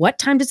contributing, what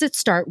time does it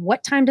start,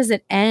 what time does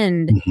it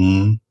end?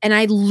 And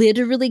I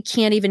literally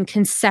can't even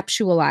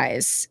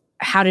conceptualize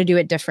how to do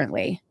it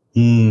differently.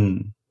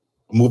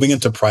 Moving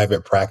into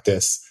private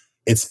practice,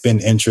 it's been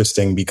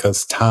interesting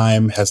because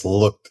time has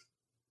looked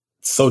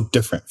so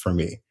different for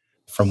me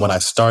from when I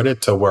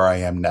started to where I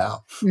am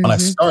now. When I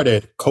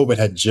started, COVID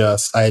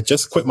I had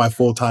just quit my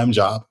full-time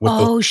job with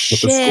the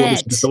school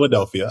district of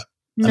Philadelphia.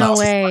 No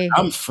way. Like,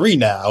 I'm free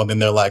now. And then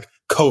they're like,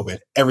 COVID,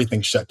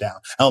 everything shut down.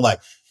 And I'm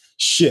like,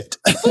 shit.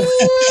 I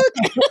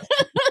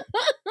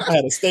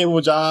had a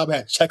stable job,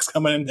 had checks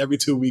coming in every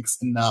 2 weeks.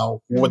 And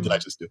now what did I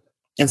just do?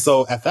 And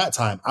so at that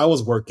time, I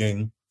was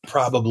working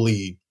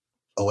probably,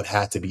 it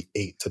had to be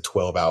 8 to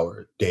 12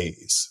 hour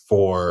days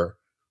for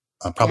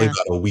probably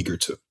about a week or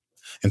two,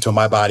 until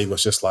my body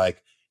was just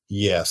like,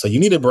 so you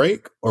need a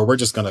break or we're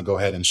just going to go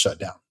ahead and shut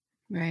down.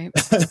 Right.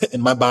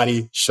 And my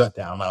body shut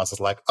down. And I was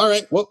just like, all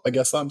right, well, I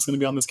guess I'm just going to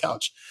be on this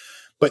couch.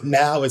 But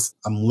now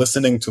I'm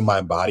listening to my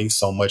body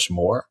so much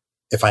more.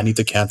 If I need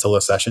to cancel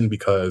a session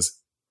because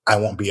I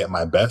won't be at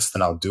my best,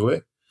 then I'll do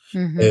it.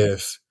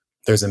 If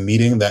there's a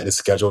meeting that is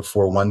scheduled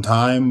for one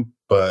time,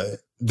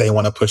 but they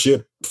want to push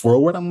it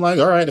forward, I'm like,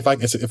 all right, if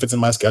it's in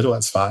my schedule,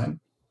 that's fine.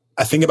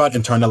 I think about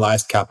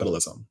internalized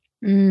capitalism,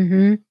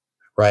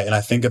 right? And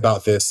I think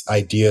about this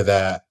idea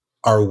that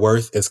our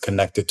worth is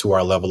connected to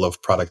our level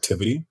of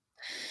productivity,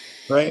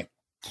 right?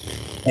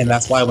 And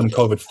that's why when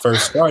COVID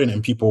first started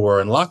and people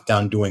were in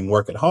lockdown doing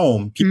work at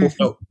home, people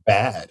felt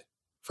bad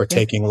for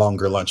taking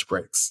longer lunch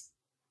breaks,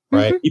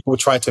 right? People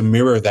try to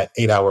mirror that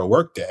 8-hour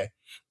workday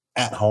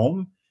at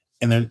home.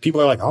 And then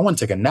people are like, I want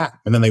to take a nap.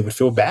 And then they would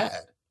feel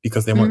bad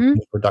because they weren't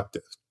being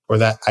productive. Or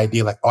that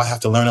idea like, I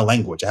have to learn a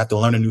language. I have to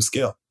learn a new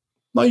skill.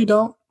 No, you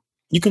don't.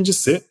 You can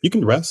just sit. You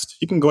can rest.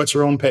 You can go at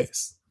your own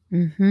pace.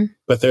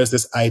 But there's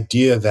this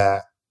idea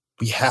that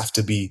we have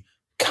to be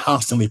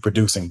constantly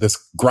producing this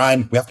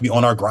grind. We have to be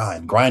on our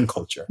grind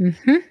culture.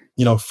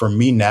 For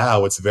me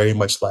now, it's very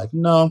much like,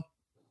 no.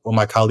 Well,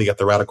 my colleague at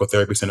the Radical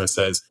Therapy Center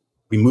says,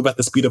 we move at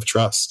the speed of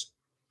trust.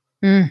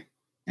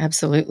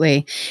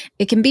 Absolutely.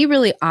 It can be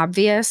really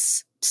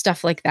obvious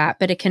stuff like that,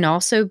 but it can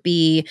also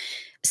be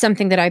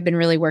something that I've been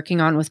really working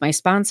on with my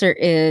sponsor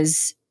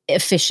is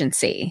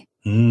efficiency.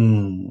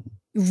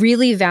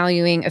 Really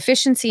valuing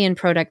efficiency and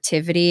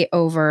productivity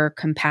over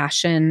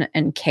compassion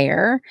and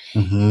care.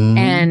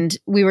 And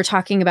we were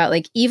talking about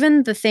like,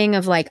 even the thing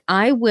of like,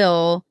 I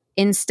will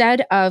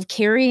instead of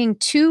carrying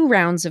 2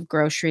 rounds of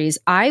groceries,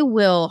 I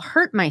will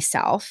hurt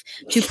myself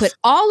to put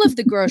all of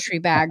the grocery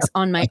bags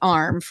on my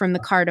arm from the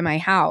car to my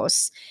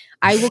house.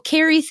 I will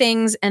carry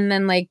things and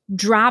then like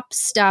drop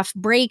stuff,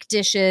 break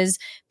dishes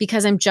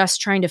because I'm just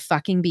trying to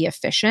fucking be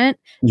efficient.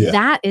 Yeah.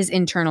 That is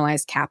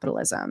internalized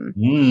capitalism,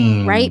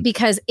 right?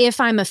 Because if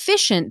I'm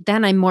efficient,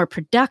 then I'm more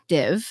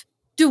productive.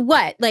 Do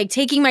what? Like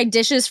taking my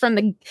dishes from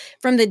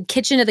the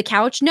kitchen to the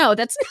couch? No,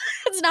 that's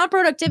not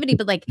productivity.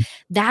 But like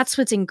that's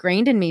what's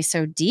ingrained in me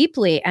so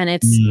deeply. And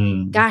it's,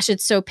 gosh,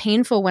 it's so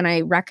painful when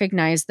I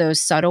recognize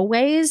those subtle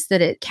ways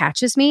that it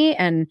catches me.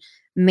 And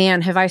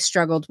man, have I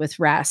struggled with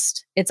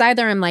rest. It's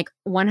either I'm like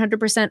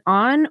 100%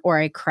 on or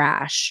I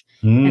crash.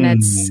 And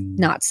it's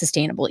not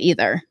sustainable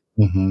either.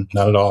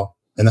 Not at all.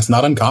 And that's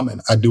not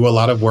uncommon. I do a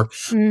lot of work,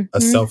 a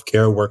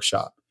self-care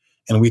workshop.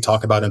 And we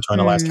talk about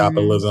internalized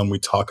capitalism. We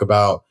talk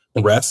about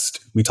rest.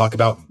 We talk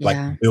about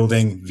like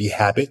building the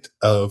habit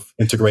of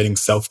integrating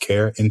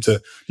self-care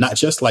into not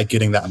just like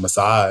getting that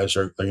massage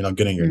or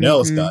getting your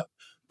nails done,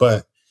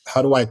 but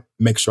how do I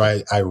make sure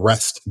I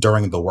rest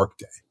during the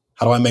workday?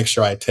 How do I make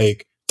sure I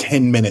take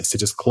 10 minutes to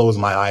just close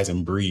my eyes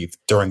and breathe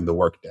during the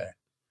workday?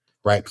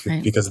 Right?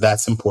 Because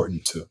that's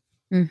important too.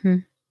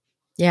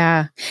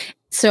 Yeah.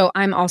 So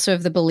I'm also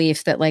of the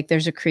belief that like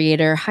there's a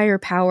creator, higher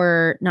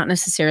power, not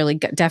necessarily,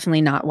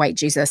 definitely not white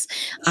Jesus.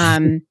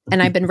 And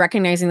I've been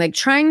recognizing like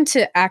trying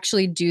to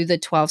actually do the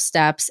 12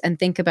 steps and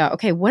think about,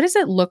 okay, what does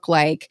it look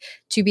like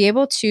to be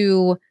able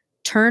to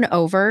turn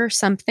over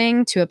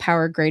something to a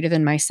power greater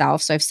than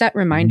myself? So I've set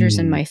reminders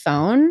in my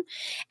phone,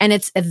 and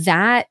it's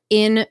that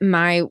in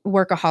my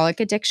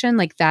workaholic addiction,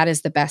 like that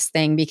is the best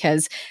thing,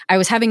 because I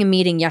was having a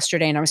meeting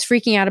yesterday and I was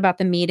freaking out about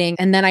the meeting.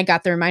 And then I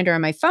got the reminder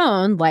on my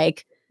phone,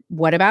 like,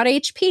 what about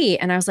HP?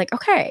 And I was like,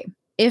 okay,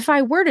 if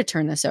I were to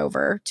turn this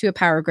over to a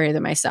power greater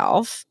than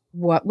myself,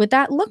 what would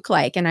that look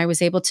like? And I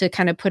was able to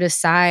kind of put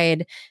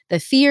aside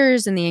the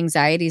fears and the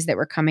anxieties that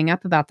were coming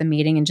up about the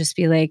meeting and just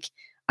be like,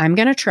 I'm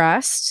going to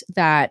trust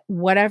that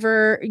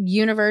whatever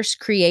universe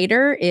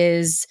creator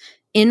is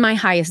in my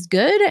highest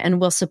good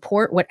and will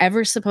support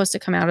whatever's supposed to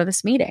come out of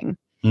this meeting.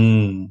 I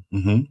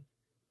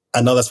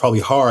know that's probably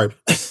hard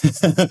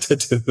to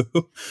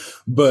do,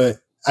 but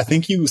I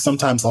think you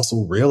sometimes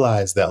also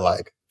realize that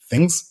like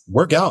things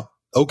work out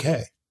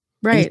okay.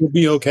 Right. Things will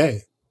be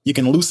okay. You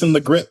can loosen the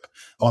grip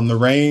on the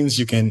reins.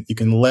 You can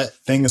let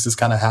things just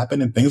kind of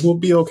happen and things will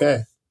be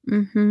okay.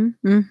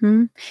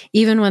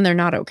 Even when they're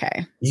not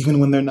okay. Even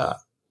when they're not.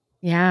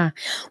 Yeah.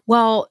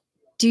 Well,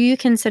 do you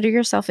consider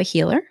yourself a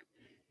healer?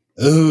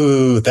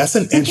 Ooh, that's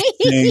an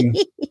interesting...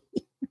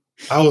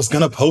 I was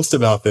going to post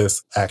about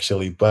this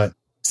actually, but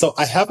so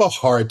I have a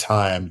hard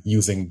time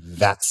using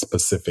that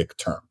specific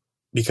term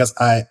because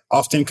I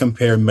often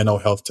compare mental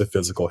health to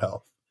physical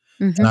health.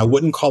 And I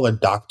wouldn't call a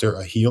doctor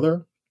a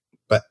healer,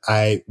 but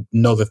I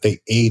know that they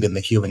aid in the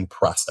healing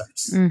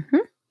process.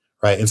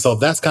 Right. And so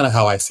that's kind of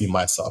how I see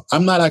myself.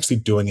 I'm not actually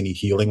doing any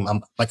healing.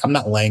 I'm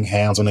not laying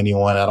hands on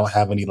anyone. I don't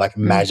have any like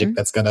magic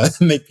that's going to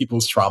make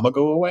people's trauma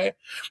go away.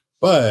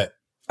 But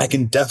I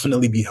can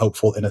definitely be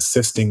helpful in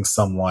assisting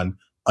someone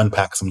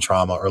unpack some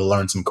trauma or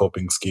learn some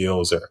coping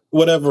skills or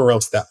whatever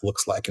else that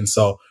looks like. And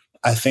so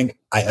I think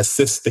I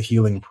assist the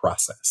healing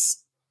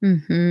process.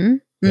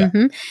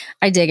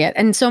 I dig it.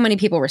 And so many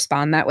people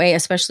respond that way,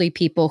 especially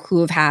people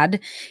who have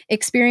had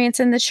experience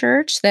in the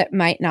church that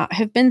might not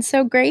have been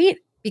so great,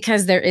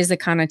 because there is a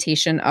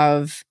connotation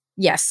of,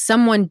 yes,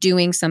 someone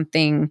doing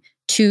something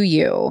to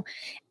you.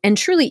 And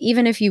truly,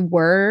 even if you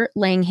were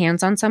laying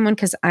hands on someone,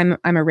 because I'm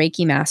a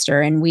Reiki master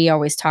and we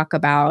always talk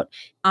about,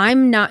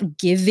 I'm not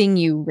giving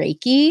you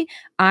Reiki.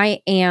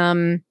 I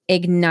am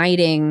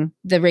igniting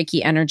the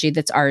Reiki energy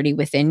that's already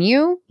within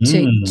you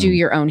to do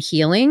your own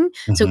healing.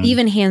 So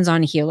even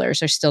hands-on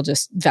healers are still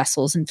just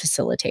vessels and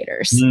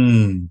facilitators.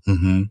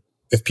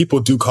 If people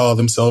do call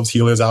themselves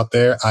healers out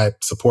there, I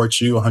support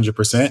you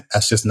 100%.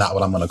 That's just not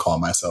what I'm going to call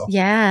myself.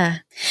 Yeah.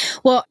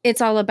 Well, it's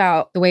all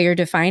about the way you're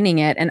defining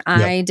it. And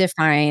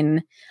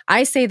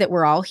I say that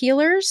we're all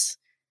healers.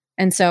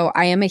 And so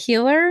I am a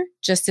healer,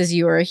 just as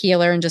you are a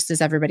healer and just as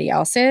everybody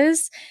else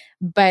is.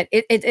 But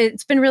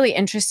it's been really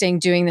interesting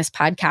doing this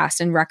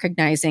podcast and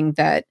recognizing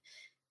that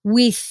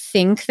we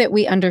think that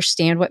we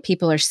understand what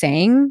people are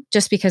saying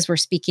just because we're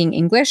speaking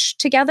English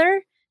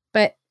together.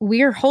 But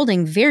we're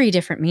holding very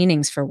different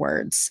meanings for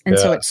words. And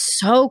so it's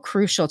so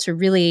crucial to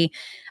really,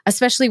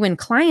 especially when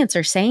clients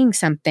are saying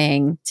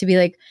something, to be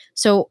like,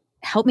 so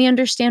help me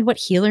understand what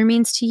healer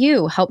means to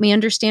you. Help me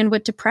understand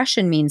what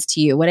depression means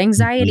to you, what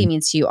anxiety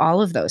means to you, all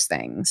of those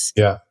things.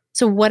 Yeah.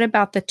 So what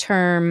about the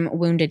term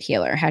wounded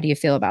healer? How do you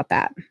feel about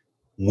that?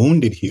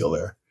 Wounded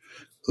healer.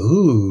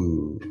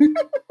 Ooh.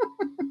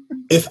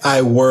 If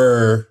I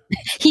were...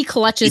 He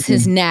clutches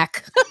his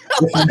neck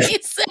when he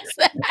says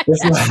that.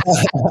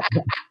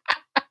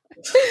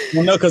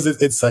 Well, no, because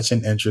it's such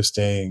an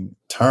interesting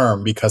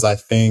term, because I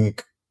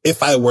think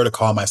if I were to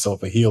call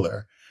myself a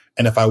healer,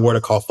 and if I were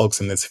to call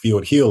folks in this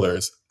field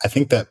healers, I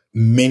think that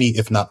many,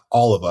 if not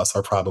all of us,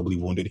 are probably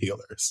wounded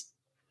healers.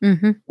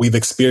 We've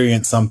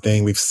experienced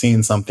something, we've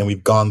seen something,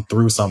 we've gone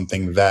through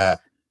something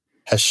that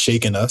has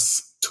shaken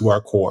us to our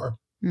core,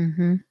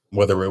 Mm-hmm.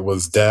 whether it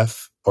was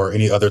death or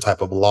any other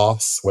type of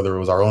loss, whether it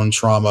was our own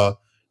trauma,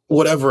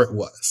 whatever it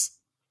was.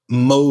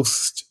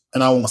 Most,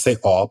 and I won't say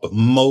all, but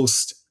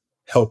most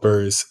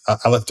helpers,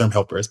 I like the term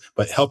helpers,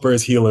 but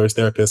helpers, healers,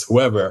 therapists,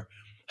 whoever,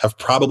 have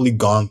probably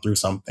gone through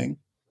something.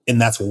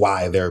 And that's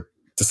why they're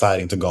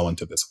deciding to go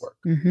into this work.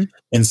 Mm-hmm.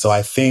 And so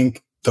I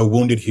think the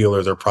wounded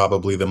healers are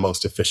probably the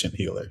most efficient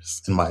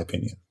healers, in my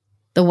opinion.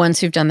 The ones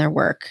who've done their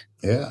work.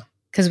 Yeah.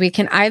 Because we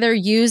can either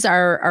use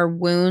our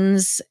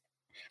wounds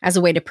as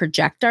a way to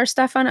project our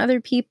stuff on other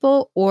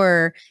people,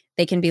 or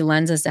they can be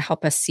lenses to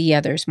help us see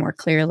others more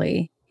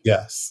clearly.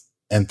 Yes.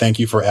 And thank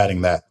you for adding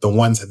that. The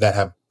ones that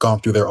have gone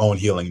through their own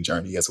healing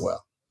journey as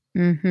well.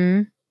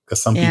 Mm-hmm.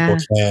 Because some people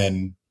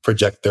can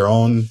project their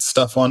own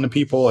stuff onto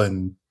people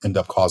and end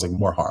up causing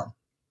more harm.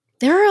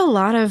 There are a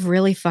lot of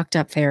really fucked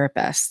up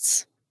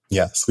therapists.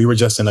 Yes. We were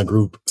just in a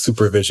group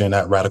supervision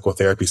at Radical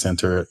Therapy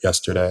Center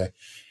yesterday.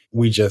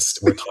 We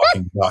just were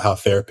talking about how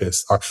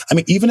therapists are. I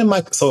mean, even in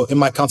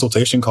my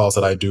consultation calls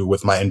that I do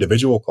with my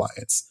individual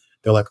clients,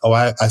 they're like, oh,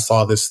 I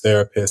saw this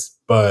therapist,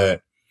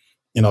 but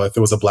if it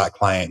was a Black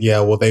client,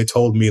 well, they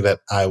told me that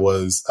I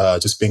was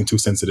just being too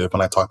sensitive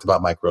when I talked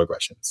about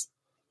microaggressions.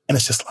 And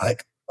it's just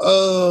like,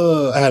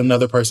 I had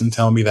another person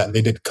tell me that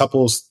they did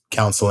couples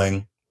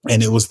counseling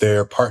and it was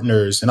their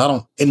partners.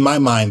 And in my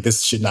mind,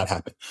 this should not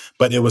happen,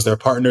 but it was their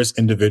partner's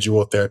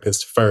individual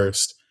therapist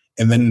first.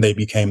 And then they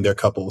became their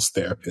couples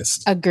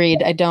therapist.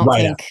 Agreed. I don't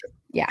think,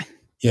 Yeah.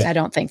 I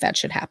don't think that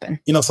should happen.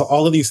 So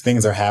all of these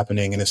things are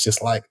happening and it's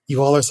just like,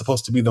 you all are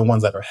supposed to be the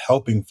ones that are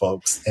helping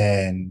folks.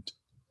 And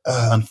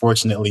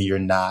unfortunately, you're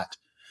not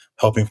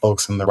helping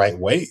folks in the right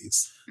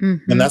ways.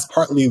 Mm-hmm. And that's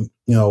partly,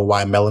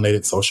 why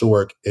melanated social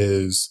work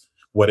is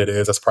what it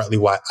is. That's partly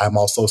why I'm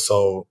also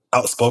so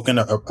outspoken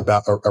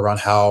around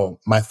how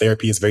my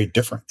therapy is very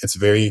different. It's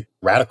very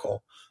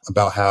radical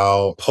about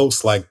how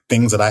posts like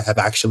things that I have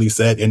actually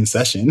said in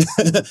session.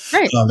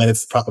 Right.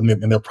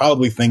 And they're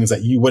probably things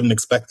that you wouldn't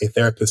expect a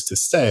therapist to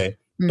say,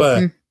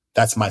 but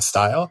that's my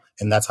style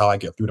and that's how I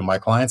get through to my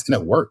clients and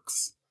it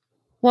works.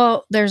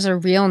 Well, there's a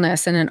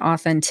realness and an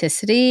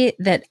authenticity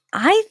that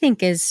I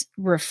think is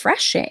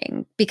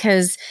refreshing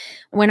because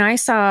when I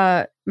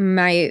saw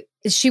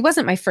she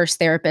wasn't my first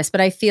therapist,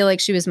 but I feel like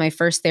she was my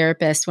first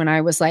therapist when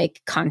I was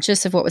like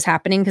conscious of what was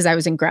happening because I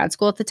was in grad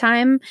school at the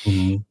time.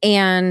 Mm-hmm.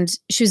 And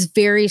she was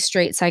very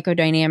straight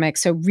psychodynamic.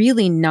 So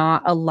really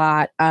not a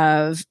lot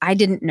I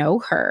didn't know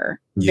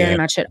her very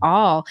much at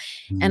all.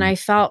 Mm-hmm. And I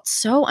felt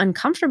so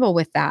uncomfortable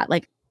with that.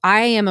 Like,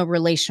 I am a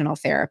relational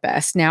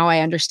therapist. Now I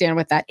understand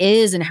what that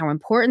is and how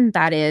important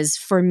that is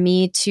for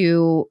me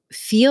to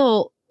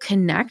feel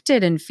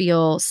connected and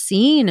feel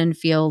seen and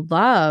feel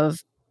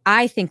love.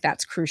 I think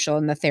that's crucial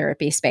in the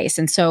therapy space.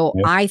 And so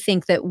I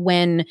think that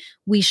when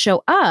we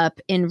show up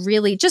in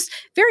really just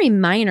very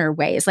minor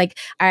ways, like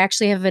I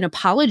actually have an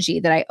apology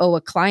that I owe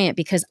a client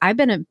because I've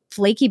been a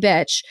flaky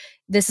bitch.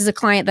 This is a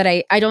client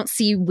that I don't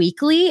see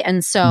weekly.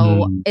 And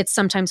so it's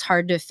sometimes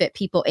hard to fit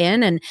people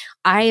in. And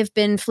I have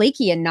been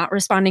flaky and not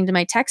responding to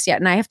my text yet.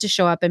 And I have to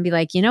show up and be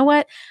like, you know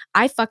what?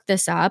 I fucked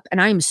this up. And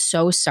I'm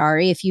so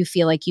sorry if you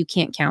feel like you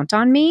can't count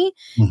on me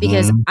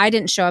because I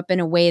didn't show up in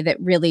a way that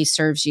really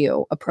serves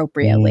you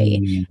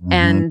appropriately. Mm-hmm.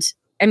 And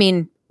I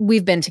mean,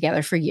 we've been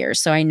together for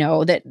years, so I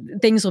know that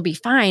things will be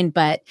fine,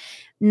 but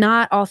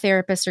not all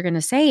therapists are going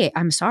to say,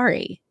 I'm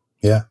sorry.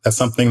 Yeah, that's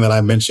something that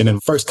I mentioned in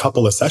the first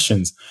couple of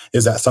sessions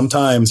is that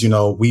sometimes,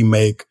 we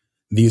make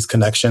these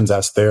connections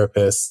as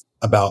therapists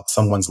about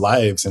someone's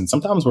lives and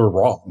sometimes we're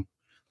wrong.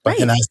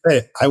 But and I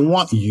say, I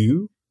want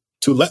you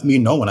to let me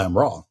know when I'm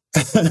wrong.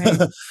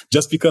 Right.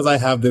 Just because I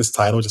have this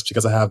title, just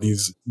because I have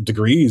these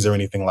degrees or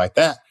anything like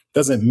that,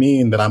 doesn't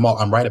mean that I'm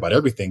right about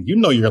everything. You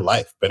know your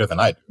life better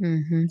than I do.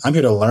 Mm-hmm. I'm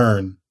here to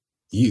learn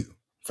you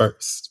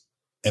first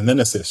and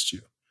then assist you.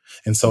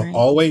 And so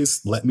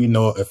always let me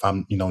know if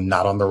I'm,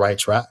 not on the right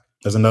track.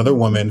 There's another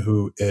woman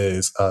who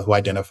is who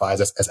identifies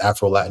as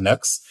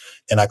Afro-Latinx,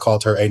 and I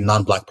called her a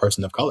non-Black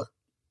person of color.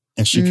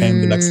 And she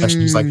came the next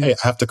session. She's like, "Hey, I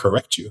have to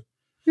correct you."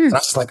 And I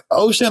was just like,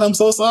 "Oh shit, I'm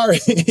so sorry."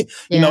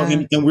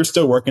 And we're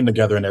still working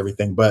together and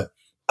everything. But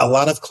a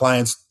lot of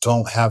clients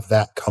don't have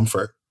that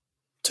comfort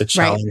to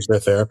challenge their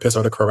therapist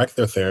or to correct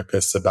their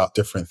therapists about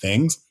different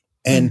things.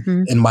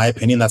 And in my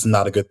opinion, that's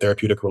not a good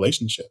therapeutic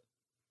relationship.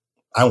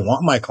 I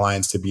want my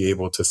clients to be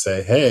able to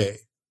say, "Hey,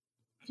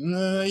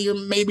 you're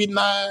maybe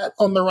not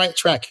on the right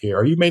track here,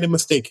 or you made a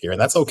mistake here," and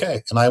that's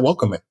okay. And I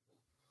welcome it.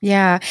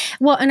 Yeah.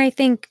 Well, and I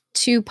think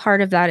too,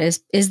 part of that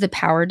is the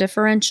power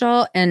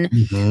differential and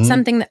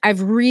something that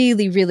I've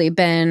really, really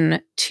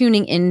been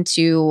tuning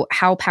into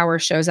how power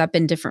shows up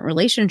in different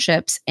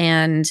relationships.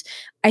 And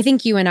I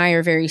think you and I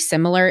are very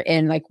similar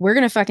in like, we're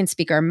going to fucking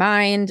speak our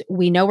mind.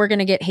 We know we're going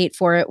to get hate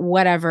for it,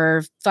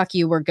 whatever, fuck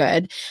you, we're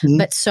good.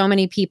 But so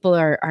many people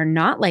are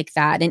not like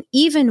that. And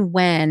even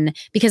when,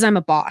 because I'm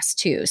a boss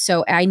too,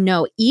 so I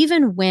know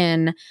even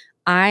when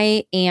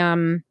I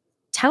am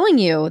telling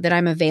you that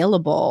I'm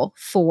available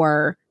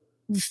for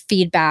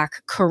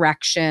feedback,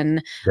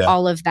 correction,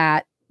 all of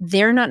that,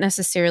 they're not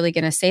necessarily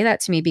going to say that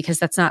to me because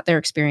that's not their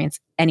experience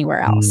anywhere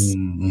else.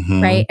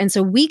 Mm-hmm. Right. And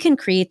so we can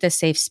create this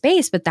safe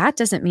space, but that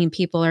doesn't mean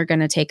people are going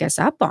to take us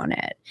up on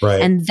it.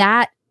 Right. And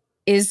that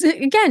is,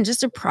 again,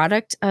 just a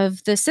product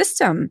of the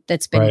system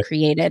that's been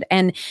created.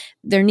 And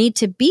there need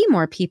to be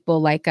more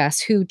people like us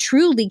who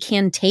truly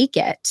can take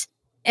it.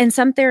 And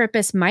some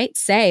therapists might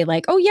say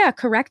like, oh yeah,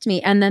 correct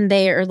me. And then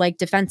they are like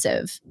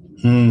defensive.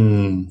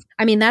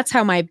 I mean, that's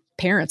how my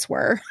parents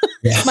were.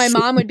 Yes. My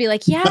mom would be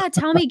like, yeah,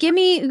 tell me, give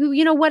me,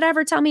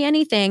 whatever, tell me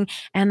anything.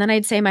 And then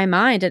I'd say my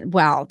mind, and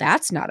well,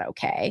 that's not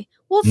okay.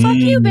 Well, fuck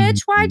you,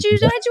 bitch. Why'd you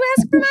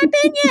ask for my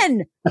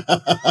opinion?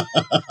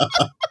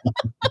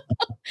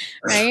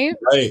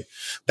 Right.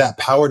 That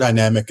power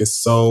dynamic is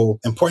so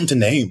important to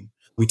name.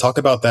 We talk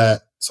about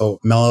that. So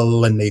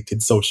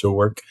melanated social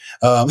work.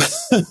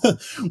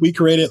 We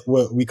created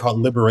what we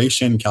call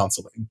liberation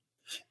counseling.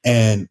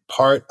 And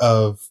part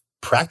of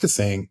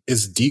practicing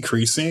is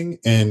decreasing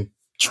and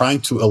trying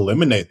to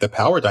eliminate the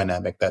power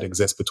dynamic that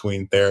exists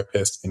between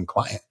therapist and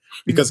client,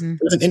 because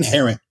there's an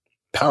inherent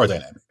power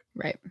dynamic.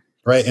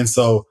 Right. And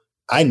so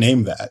I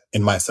name that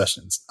in my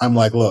sessions. I'm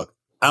like, look,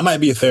 I might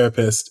be a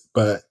therapist,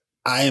 but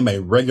I am a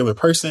regular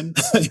person.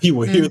 You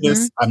will hear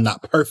this. I'm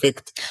not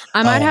perfect.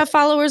 I might have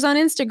followers on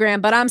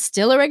Instagram, but I'm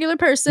still a regular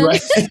person.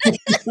 Right.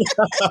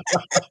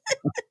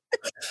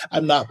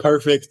 I'm not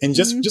perfect. And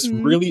just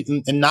really,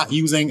 and not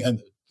using,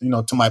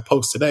 to my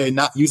post today,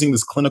 not using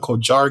this clinical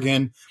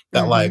jargon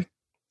that like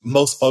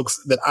most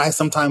folks that I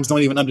sometimes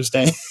don't even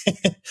understand,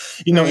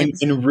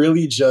 and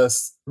really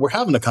just, we're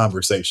having a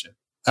conversation.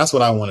 That's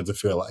what I wanted to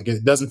feel like.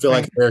 It doesn't feel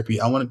like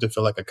therapy. I want it to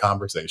feel like a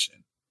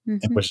conversation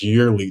in which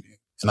you're leading.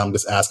 And I'm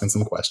just asking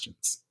some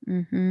questions.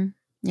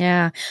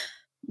 Yeah.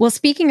 Well,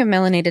 speaking of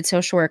melanated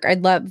social work,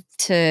 I'd love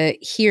to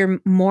hear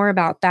more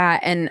about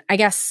that. And I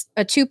guess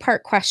a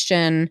two-part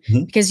question,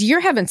 because you're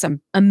having some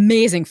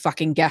amazing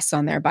fucking guests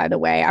on there, by the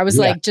way. I was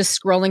like just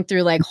scrolling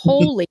through like,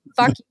 holy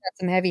fuck, you got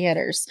some heavy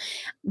hitters.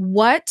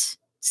 What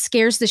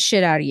scares the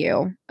shit out of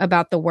you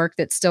about the work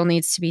that still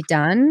needs to be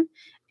done?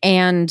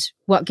 And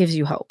what gives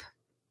you hope?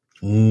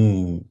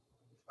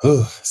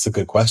 That's a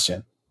good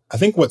question. I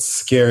think what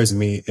scares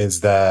me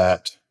is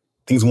that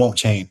things won't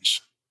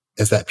change,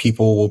 is that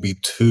people will be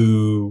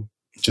too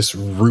just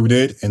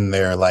rooted in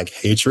their like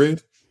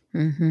hatred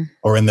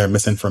or in their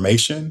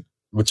misinformation,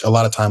 which a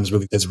lot of times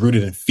really is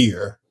rooted in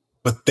fear,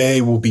 but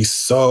they will be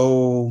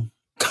so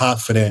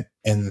confident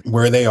in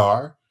where they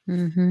are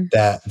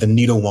that the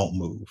needle won't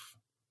move.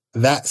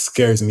 That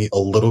scares me a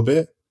little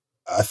bit.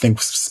 I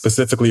think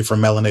specifically for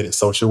melanated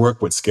social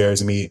work, what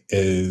scares me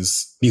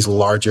is these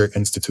larger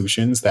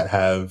institutions that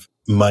have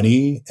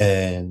money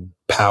and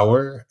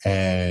power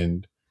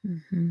and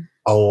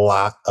a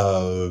lot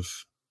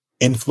of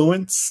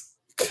influence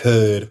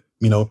could,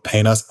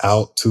 paint us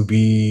out to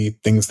be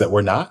things that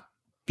we're not,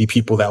 be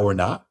people that we're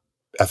not.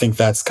 I think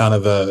that's kind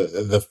of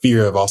the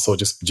fear of also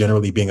just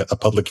generally being a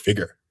public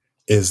figure,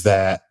 is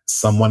that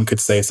someone could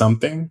say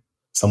something,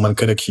 someone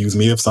could accuse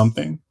me of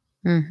something,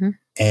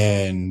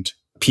 and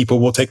people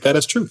will take that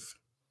as truth.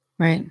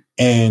 Right.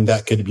 And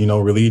that could,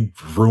 really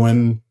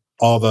ruin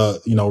all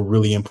the,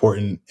 really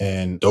important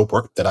and dope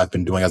work that I've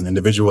been doing as an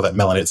individual, that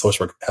melanated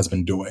social work has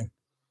been doing.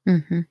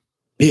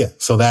 Yeah.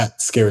 So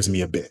that scares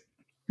me a bit.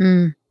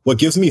 What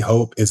gives me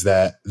hope is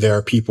that there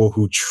are people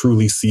who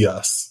truly see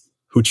us,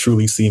 who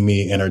truly see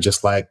me and are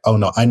just like, oh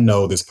no, I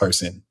know this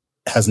person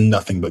has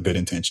nothing but good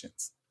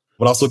intentions.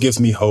 What also gives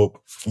me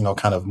hope,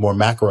 kind of more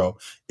macro,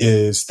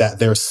 is that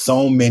there's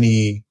so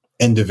many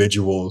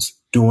individuals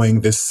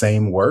doing this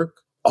same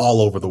work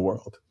all over the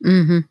world.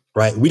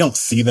 Right? We don't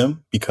see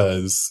them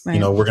because,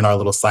 we're in our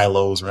little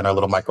silos, we're in our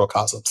little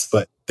microcosms,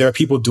 but there are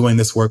people doing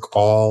this work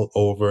all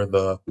over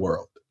the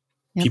world.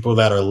 People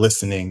that are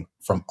listening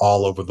from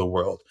all over the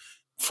world.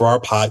 For our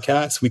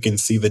podcast, we can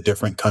see the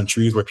different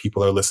countries where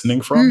people are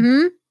listening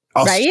from.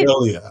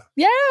 Australia,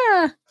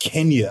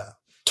 Kenya,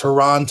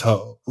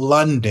 Toronto,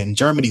 London,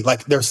 Germany.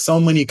 Like there's so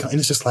many, and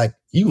it's just like,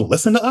 you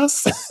listen to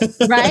us?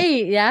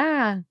 Right.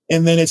 Yeah.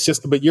 And then it's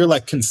just, but you're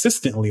like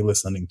consistently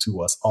listening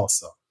to us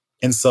also.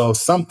 And so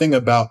something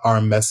about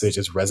our message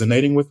is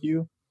resonating with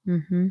you,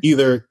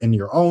 either in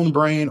your own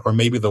brain or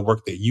maybe the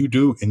work that you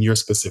do in your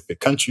specific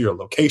country or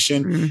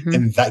location.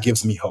 And that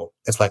gives me hope.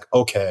 It's like,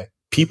 okay,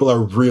 people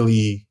are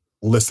really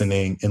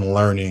listening and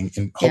learning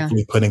and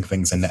hopefully putting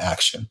things into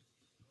action.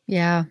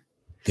 Yeah.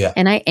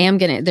 And I am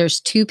there's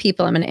two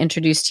people I'm going to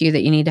introduce to you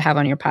that you need to have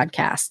on your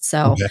podcast.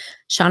 So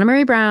Shauna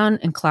Murray Brown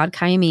and Claude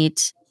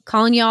Kayamit,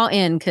 calling y'all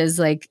in because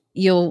like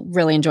you'll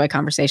really enjoy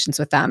conversations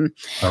with them.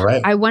 All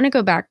right. I want to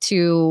go back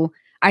to,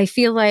 I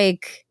feel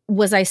like,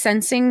 was I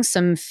sensing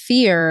some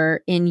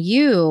fear in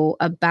you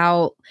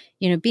about,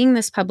 being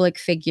this public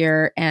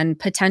figure and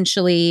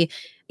potentially,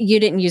 you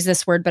didn't use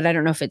this word, but I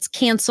don't know if it's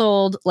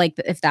canceled, like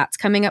if that's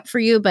coming up for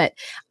you, but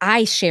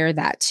I share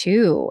that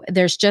too.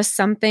 There's just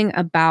something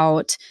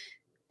about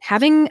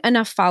having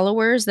enough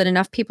followers that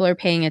enough people are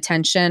paying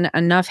attention,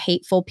 enough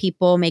hateful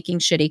people making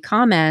shitty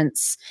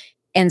comments,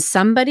 and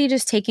somebody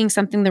just taking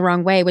something the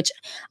wrong way, which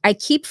I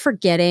keep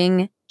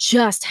forgetting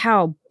just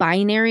how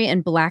binary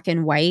and black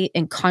and white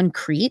and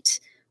concrete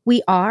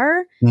we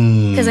are.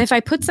 Because if I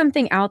put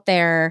something out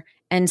there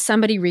and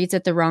somebody reads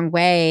it the wrong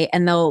way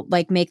and they'll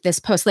like make this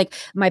post, like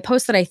my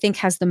post that I think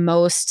has the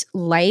most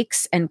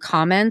likes and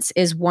comments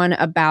is one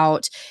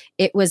about,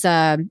 it was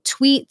a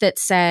tweet that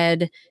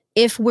said,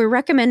 if we're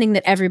recommending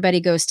that everybody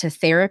goes to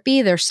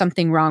therapy, there's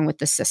something wrong with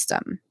the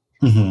system.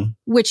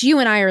 Which you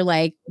and I are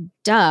like,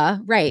 duh,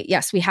 right.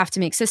 Yes, we have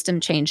to make system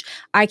change.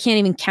 I can't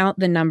even count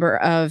the number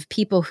of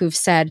people who've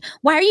said,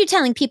 why are you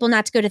telling people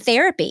not to go to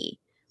therapy?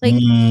 Like,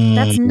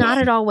 that's not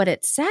at all what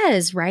it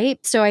says, right?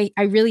 So I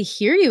really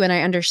hear you and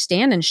I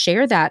understand and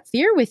share that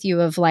fear with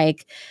you of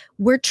like,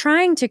 we're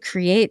trying to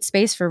create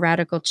space for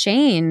radical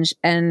change.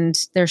 And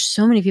there's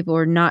so many people who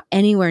are not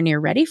anywhere near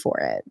ready for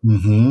it.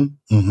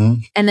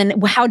 And then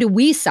how do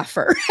we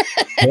suffer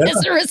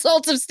as a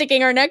result of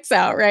sticking our necks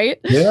out, right?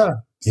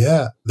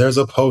 Yeah. There's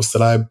a post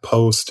that I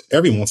post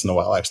every once in a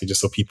while, actually,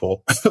 just so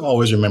people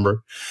always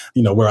remember,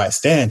 where I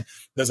stand.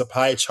 There's a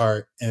pie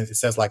chart and it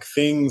says like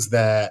things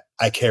that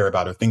I care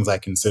about or things I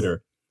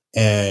consider.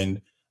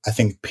 And I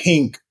think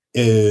pink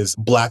is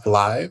Black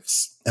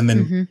lives. And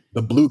then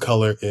the blue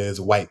color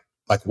is white,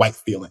 like white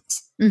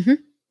feelings.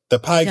 The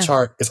pie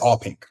chart is all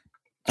pink.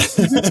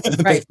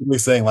 Basically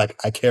saying like,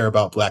 I care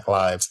about Black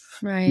lives,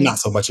 not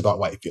so much about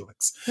white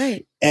feelings.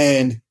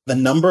 And the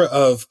number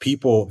of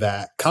people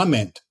that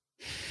comment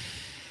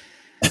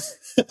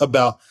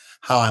about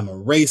how I'm a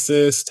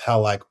racist, how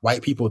like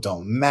white people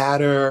don't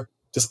matter,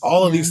 just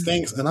all of these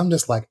things. And I'm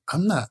just like,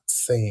 I'm not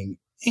saying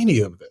any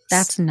of this.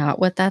 That's not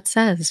what that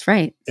says.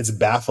 Right. It's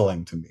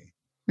baffling to me.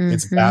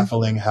 It's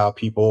baffling how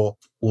people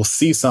will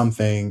see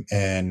something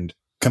and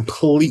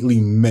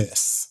completely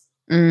miss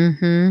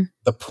the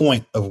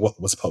point of what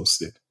was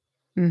posted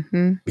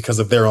because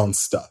of their own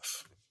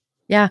stuff.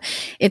 Yeah,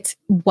 it's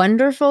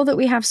wonderful that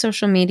we have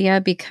social media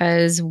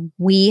because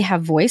we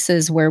have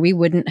voices where we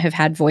wouldn't have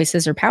had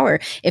voices or power.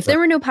 If there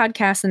were no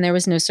podcasts and there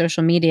was no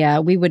social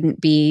media, we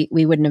wouldn't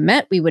have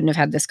met, we wouldn't have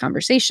had this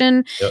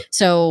conversation.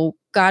 So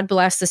God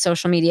bless the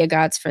social media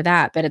gods for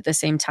that. But at the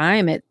same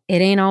time, it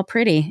ain't all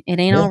pretty. It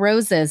ain't all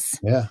roses.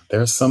 Yeah,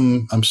 there's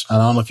some, I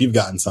don't know if you've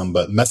gotten some,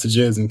 but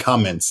messages and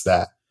comments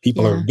that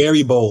people are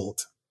very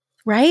bold.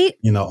 Right?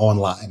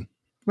 Online.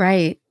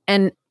 Right.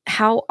 And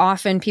how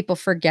often people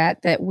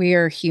forget that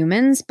we're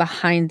humans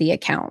behind the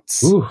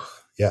accounts. Ooh,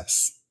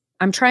 yes.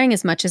 I'm trying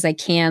as much as I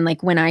can.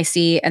 Like when I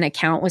see an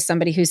account with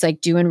somebody who's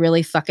like doing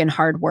really fucking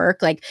hard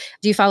work, like,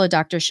 do you follow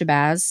Dr.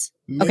 Shabazz?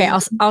 Okay,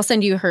 I'll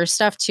send you her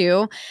stuff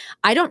too.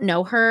 I don't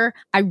know her.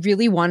 I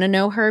really want to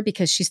know her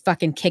because she's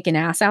fucking kicking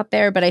ass out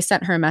there. But I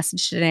sent her a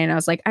message today and I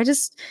was like,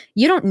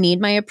 you don't need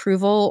my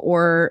approval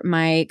or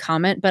my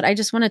comment, but I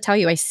just want to tell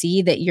you, I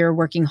see that you're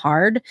working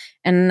hard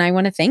and I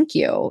want to thank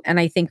you. And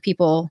I think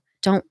people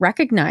don't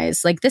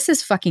recognize like this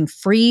is fucking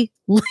free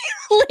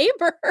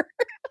labor.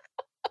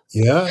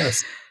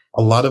 Yes.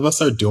 A lot of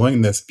us are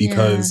doing this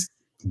because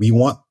we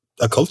want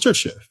a culture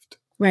shift.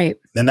 Right.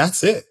 And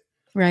that's it.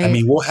 Right. I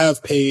mean, we'll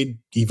have paid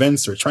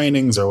events or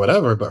trainings or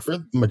whatever, but for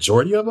the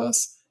majority of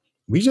us,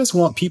 we just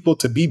want people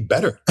to be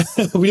better.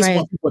 We just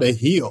want people to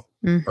heal.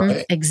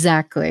 Right?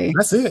 Exactly.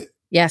 That's it.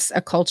 Yes.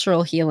 A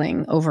cultural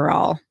healing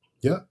overall.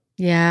 Yeah.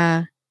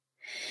 Yeah.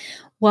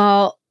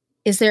 Well,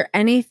 is there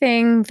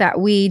anything that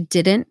we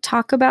didn't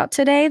talk about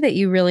today that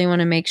you really want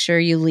to make sure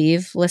you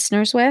leave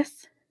listeners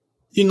with?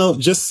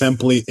 Just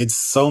simply, it's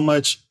so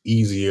much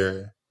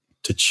easier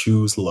to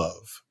choose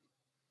love.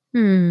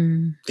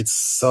 It's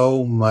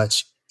so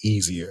much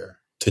easier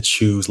to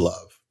choose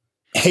love.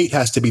 Hate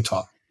has to be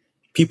taught.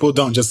 People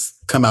don't just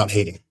come out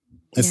hating.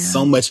 It's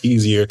so much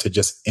easier to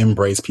just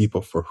embrace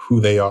people for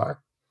who they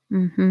are.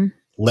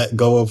 Let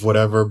go of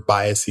whatever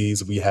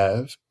biases we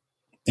have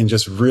and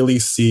just really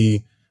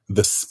see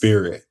the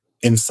spirit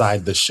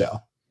inside the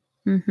shell.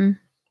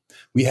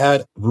 We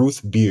had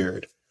Ruth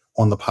Beard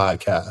on the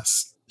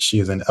podcast. She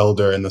is an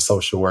elder in the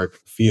social work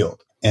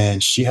field.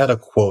 And she had a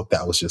quote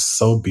that was just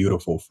so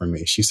beautiful for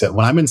me. She said,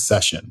 when I'm in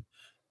session,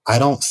 I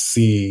don't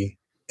see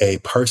a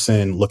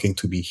person looking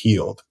to be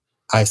healed.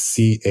 I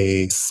see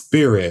a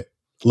spirit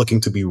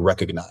looking to be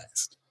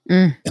recognized.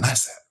 And I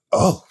said,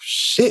 oh,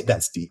 shit,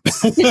 that's deep.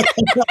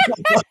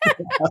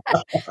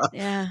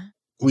 Yeah.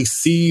 We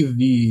see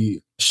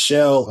the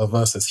shell of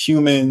us as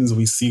humans.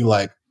 We see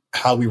like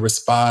how we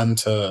respond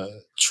to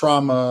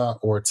trauma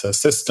or to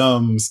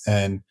systems.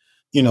 And,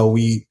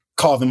 we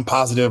call them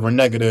positive or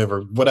negative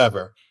or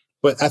whatever.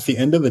 But at the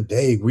end of the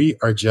day, we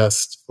are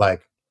just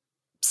like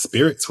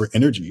spirits, we're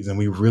energies, and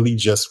we really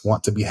just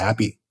want to be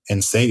happy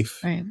and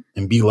safe and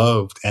be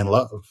loved and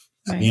love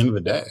at the end of the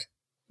day.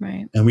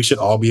 Right. And we should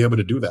all be able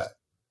to do that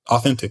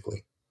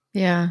authentically.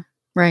 Yeah.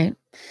 Right.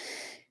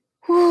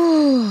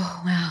 Whew.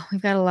 Wow.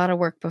 We've got a lot of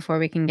work before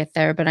we can get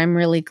there, but I'm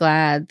really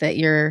glad that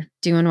you're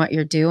doing what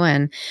you're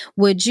doing.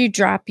 Would you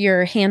drop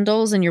your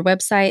handles and your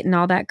website and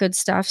all that good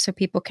stuff so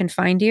people can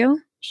find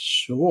you?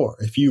 Sure.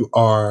 If you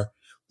are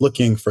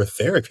looking for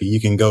therapy,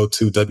 you can go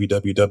to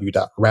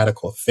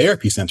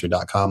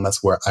www.radicaltherapycenter.com.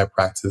 That's where I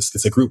practice.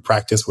 It's a group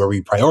practice where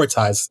we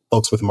prioritize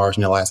folks with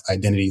marginalized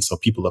identities. So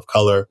people of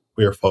color,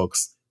 queer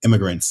folks,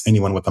 immigrants,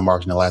 anyone with a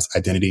marginalized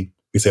identity.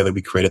 We say that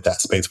we created that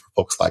space for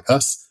folks like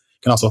us.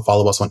 You can also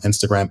follow us on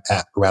Instagram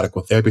at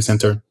Radical Therapy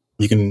Center.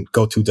 You can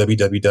go to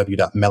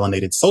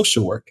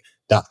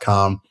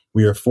www.melanatedSocialWork.com.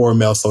 We are for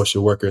male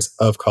social workers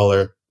of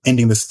color,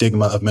 ending the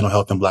stigma of mental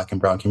health in Black and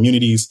brown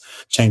communities,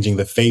 changing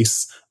the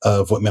face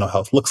of what mental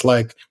health looks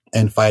like,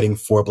 and fighting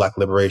for Black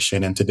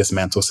liberation and to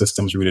dismantle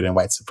systems rooted in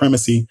white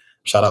supremacy.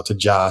 Shout out to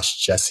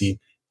Josh, Jesse,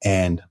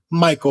 and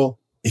Michael.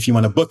 If you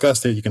want to book us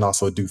there, you can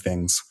also do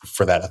things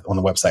for that on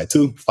the website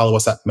too. Follow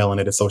us at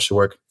Melanated Social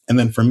Work. And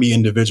then for me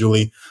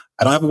individually,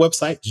 I don't have a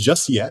website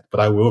just yet, but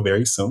I will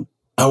very soon.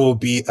 I will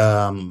be,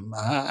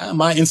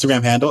 my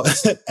Instagram handle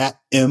at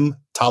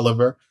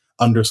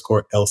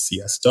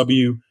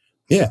mtolliver_LCSW.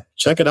 Yeah,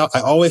 check it out. I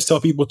always tell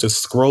people to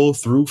scroll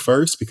through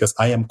first because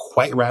I am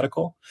quite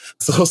radical.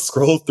 So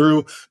scroll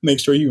through, make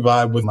sure you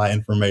vibe with my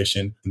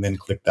information, and then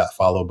click that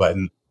follow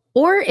button.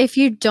 Or if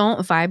you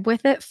don't vibe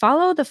with it,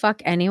 follow the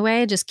fuck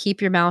anyway. Just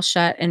keep your mouth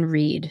shut and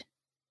read.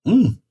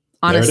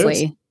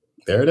 Honestly.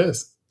 There it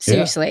is.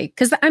 Seriously.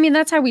 Because, I mean,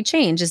 that's how we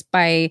change, is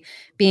by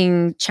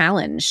being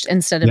challenged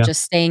instead of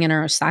just staying in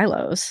our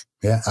silos.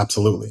 Yeah,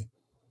 absolutely.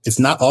 It's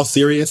not all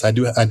serious. I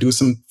do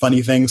some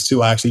funny things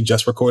too. I actually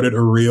just recorded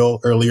a reel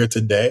earlier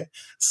today.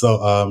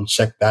 So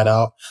check that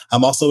out.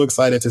 I'm also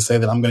excited to say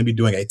that I'm going to be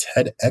doing a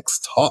TEDx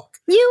talk.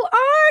 You are?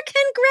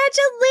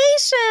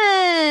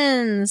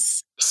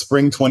 Congratulations.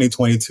 Spring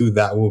 2022,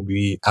 that will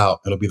be out.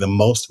 It'll be the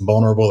most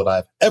vulnerable that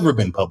I've ever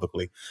been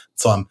publicly.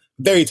 So I'm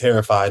very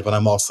terrified, but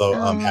I'm also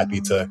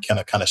happy to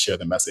kind of share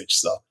the message.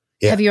 So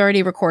yeah. Have you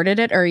already recorded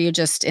it, or are you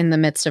just in the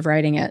midst of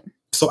writing it?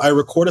 So I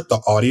recorded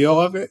the audio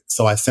of it.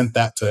 So I sent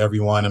that to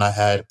everyone, and I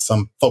had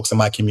some folks in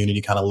my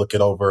community kind of look it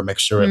over, make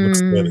sure it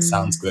looks good, it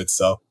sounds good.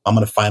 So I'm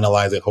going to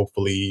finalize it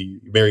hopefully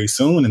very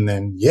soon. And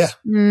then,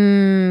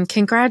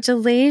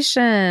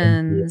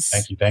 congratulations.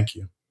 Thank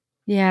you.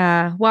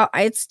 Yeah. Well,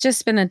 it's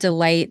just been a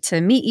delight to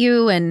meet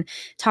you and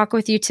talk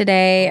with you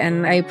today.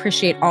 And I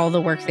appreciate all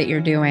the work that you're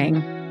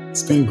doing.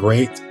 It's been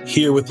great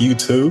here with you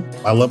too.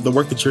 I love the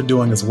work that you're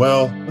doing as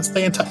well. Let's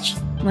stay in touch.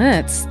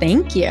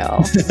 Thank you.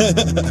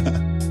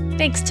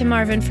 Thanks to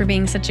Marvin for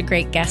being such a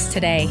great guest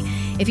today.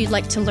 If you'd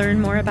like to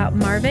learn more about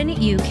Marvin,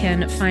 you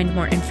can find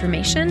more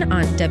information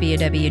on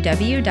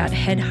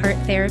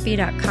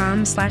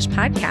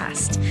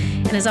www.headhearttherapy.com/podcast.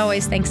 And as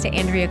always, thanks to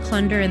Andrea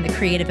Klunder and the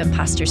Creative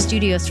Imposter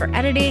Studios for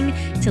editing,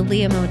 to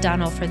Liam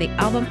O'Donnell for the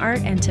album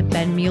art, and to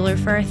Ben Mueller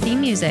for our theme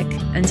music.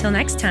 Until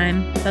next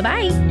time,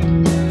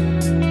 bye-bye.